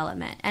flavor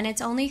development, and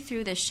it's only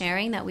through the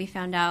sharing that we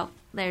found out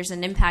there's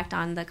an impact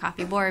on the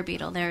coffee borer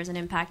beetle, there's an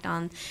impact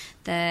on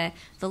the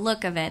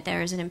look of it,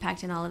 there's an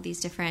impact in all of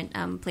these different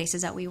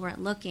places that we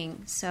weren't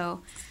looking.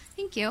 So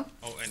thank you.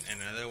 Oh,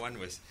 and another one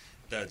was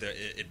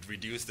it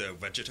reduced the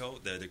vegetal,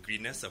 the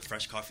greenness of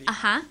fresh coffee.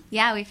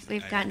 Yeah,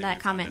 we've gotten that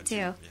comment too.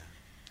 Yeah.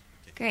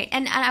 Great.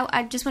 And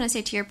I just want to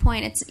say, to your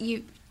point, it's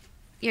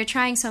you're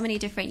trying so many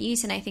different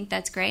yeasts, and I think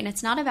that's great. And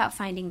it's not about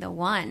finding the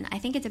one. I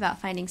think it's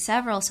about finding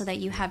several, so that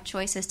you have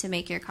choices to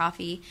make your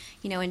coffee,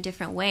 in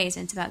different ways.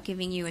 And it's about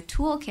giving you a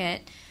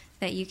toolkit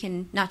that you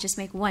can not just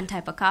make one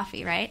type of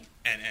coffee, right?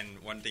 And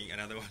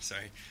another one,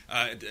 sorry.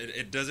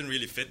 It doesn't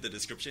really fit the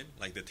description,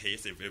 like the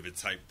taste. If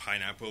it's like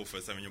pineapple for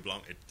Sauvignon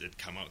Blanc, it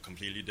come out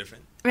completely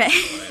different. Right.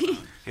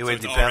 It will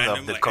depend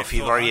on the coffee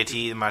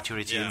variety,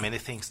 maturity, and many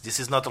things. This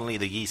is not only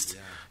the yeast.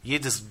 Yeah.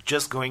 Yeast is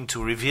just going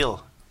to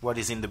reveal what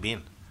is in the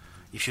bean.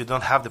 If you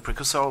don't have the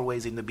precursor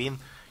always in the bean,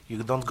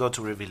 you don't go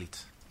to reveal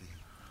it.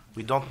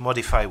 We don't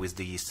modify with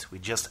the yeast. We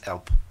just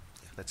help.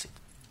 That's it.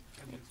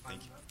 Can you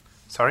expand on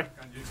that? Sorry?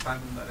 Can you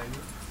expand on that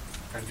idea?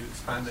 Can you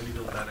expand a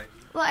little on that idea?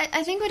 Well,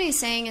 I think what he's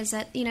saying is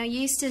that,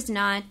 yeast is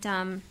not,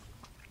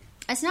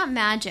 it's not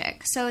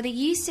magic. So the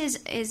yeast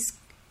is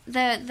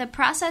the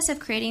process of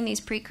creating these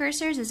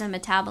precursors is a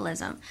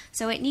metabolism.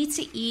 So it needs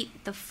to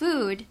eat the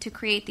food to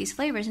create these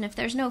flavors. And if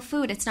there's no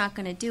food, it's not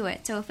going to do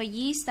it. So if a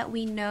yeast that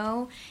we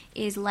know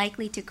is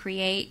likely to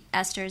create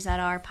esters that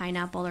are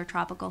pineapple or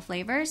tropical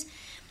flavors,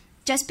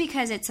 just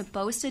because it's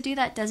supposed to do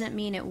that doesn't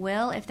mean it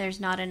will if there's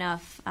not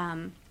enough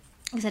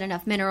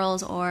enough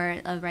minerals or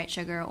a right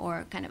sugar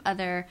or kind of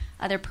other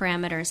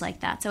parameters like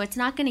that. So it's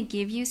not going to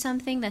give you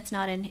something that's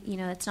not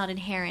that's not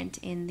inherent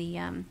in the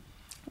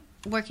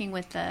working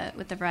with the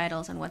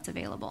varietals and what's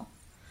available.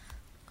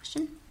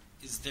 Question?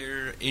 Is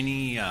there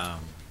any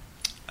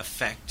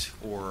effect,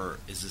 or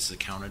is this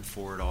accounted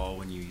for at all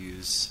when you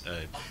use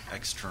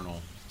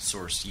external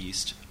source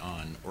yeast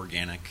on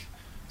organic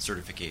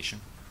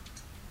certification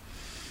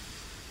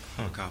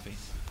for coffee?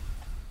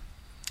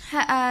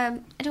 I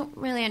don't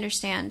really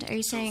understand. Are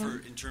you saying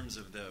in terms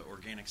of the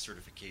organic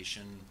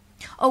certification?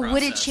 Oh, process,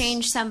 would it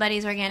change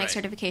somebody's organic right.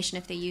 certification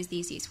if they use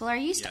these yeasts? Well, our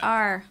yeast Yeah.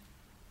 are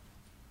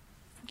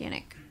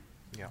organic.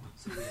 Yeah.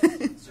 So we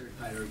have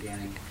certified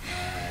organic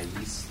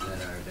yeasts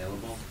that are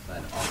available,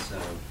 but also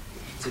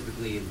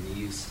typically in the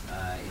use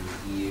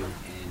in the EU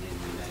and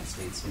in the United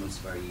States, most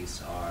of our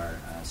yeasts are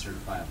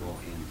certifiable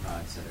in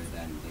products that are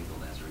then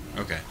labeled as organic.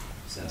 Okay.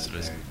 So So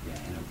they're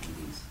there's-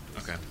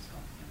 NOPDs. Okay.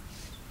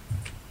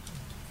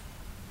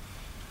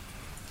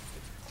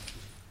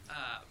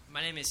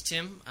 My name is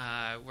Tim.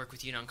 I work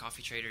with Yunnan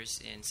Coffee Traders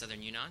in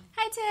southern Yunnan.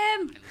 Hi,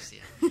 Tim. Hi,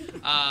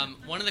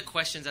 Lucia. One of the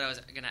questions that I was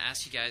going to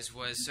ask you guys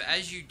was, so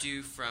as you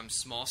do from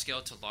small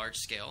scale to large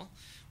scale,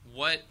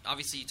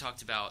 obviously you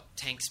talked about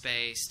tank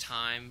space,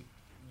 time,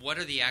 what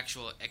are the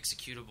actual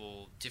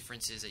executable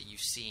differences that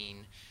you've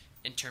seen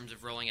in terms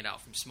of rolling it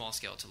out from small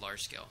scale to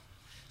large scale?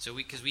 So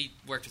because we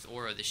worked with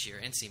Oro this year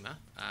and SEMA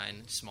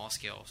in small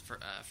scale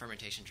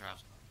fermentation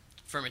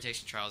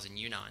trials in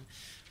Yunnan,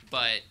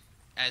 but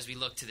as we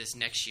look to this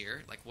next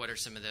year, like what are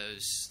some of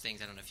those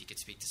things? I don't know if you could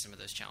speak to some of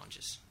those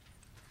challenges.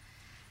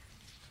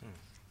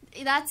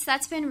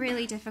 That's been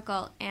really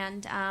difficult,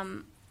 and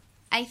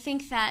I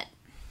think that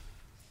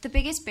the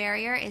biggest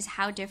barrier is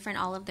how different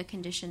all of the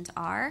conditions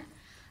are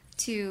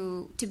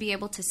to be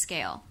able to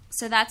scale.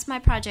 So that's my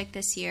project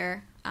this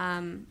year.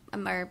 Or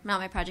not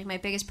my project. My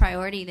biggest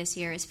priority this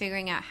year is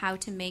figuring out how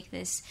to make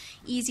this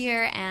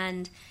easier,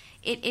 and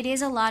it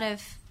is a lot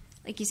of,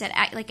 like you said,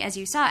 like as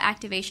you saw,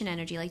 activation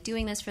energy, like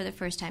doing this for the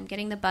first time,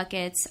 getting the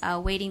buckets,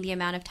 waiting the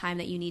amount of time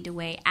that you need to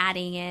wait,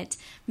 adding it,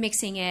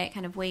 mixing it,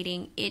 kind of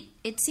waiting.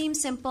 It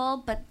seems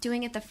simple, but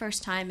doing it the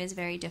first time is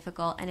very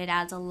difficult, and it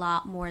adds a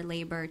lot more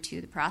labor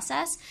to the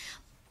process.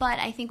 But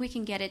I think we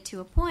can get it to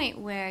a point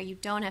where you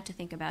don't have to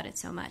think about it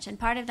so much. And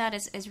part of that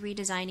is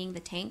redesigning the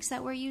tanks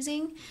that we're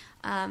using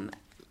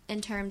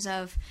in terms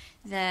of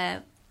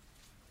the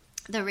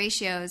the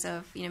ratios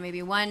of,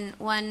 maybe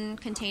one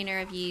container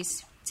of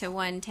yeast to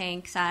one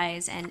tank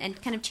size,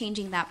 and kind of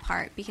changing that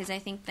part, because I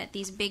think that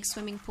these big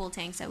swimming pool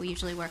tanks that we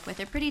usually work with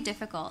are pretty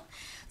difficult.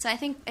 So I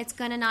think it's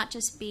going to not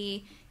just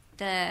be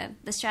the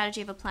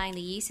strategy of applying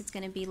the yeast, it's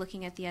going to be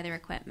looking at the other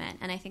equipment,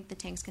 and I think the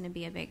tank's going to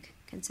be a big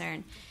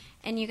concern.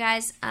 And you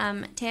guys,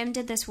 Tim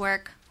did this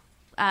work.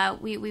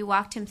 We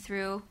walked him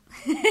through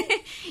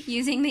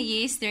using the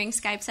yeast during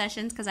Skype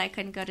sessions because I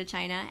couldn't go to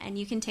China, and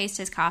you can taste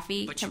his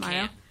coffee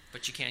tomorrow.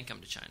 But you can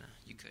come to China.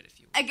 You could if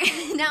you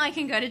want. Now I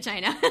can go to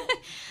China.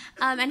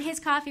 And his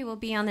coffee will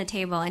be on the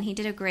table, and he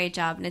did a great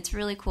job, and it's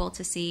really cool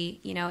to see.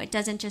 It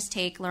doesn't just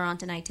take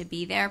Laurent and I to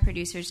be there.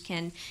 Producers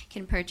can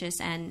purchase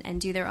and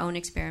do their own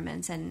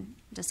experiments, and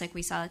just like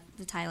we saw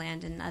the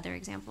Thailand and other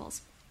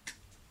examples.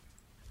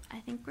 I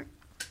think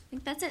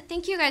that's it.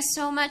 Thank you guys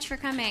so much for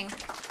coming.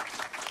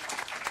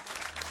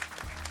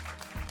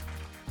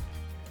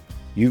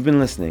 You've been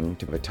listening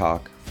to a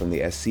talk from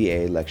the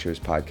SCA Lectures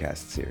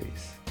podcast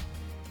series.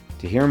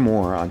 To hear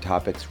more on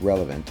topics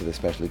relevant to the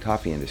specialty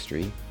coffee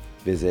industry,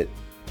 visit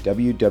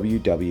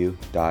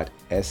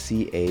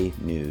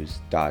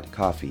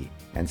www.scanews.coffee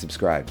and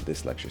subscribe to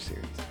this lecture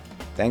series.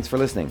 Thanks for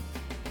listening.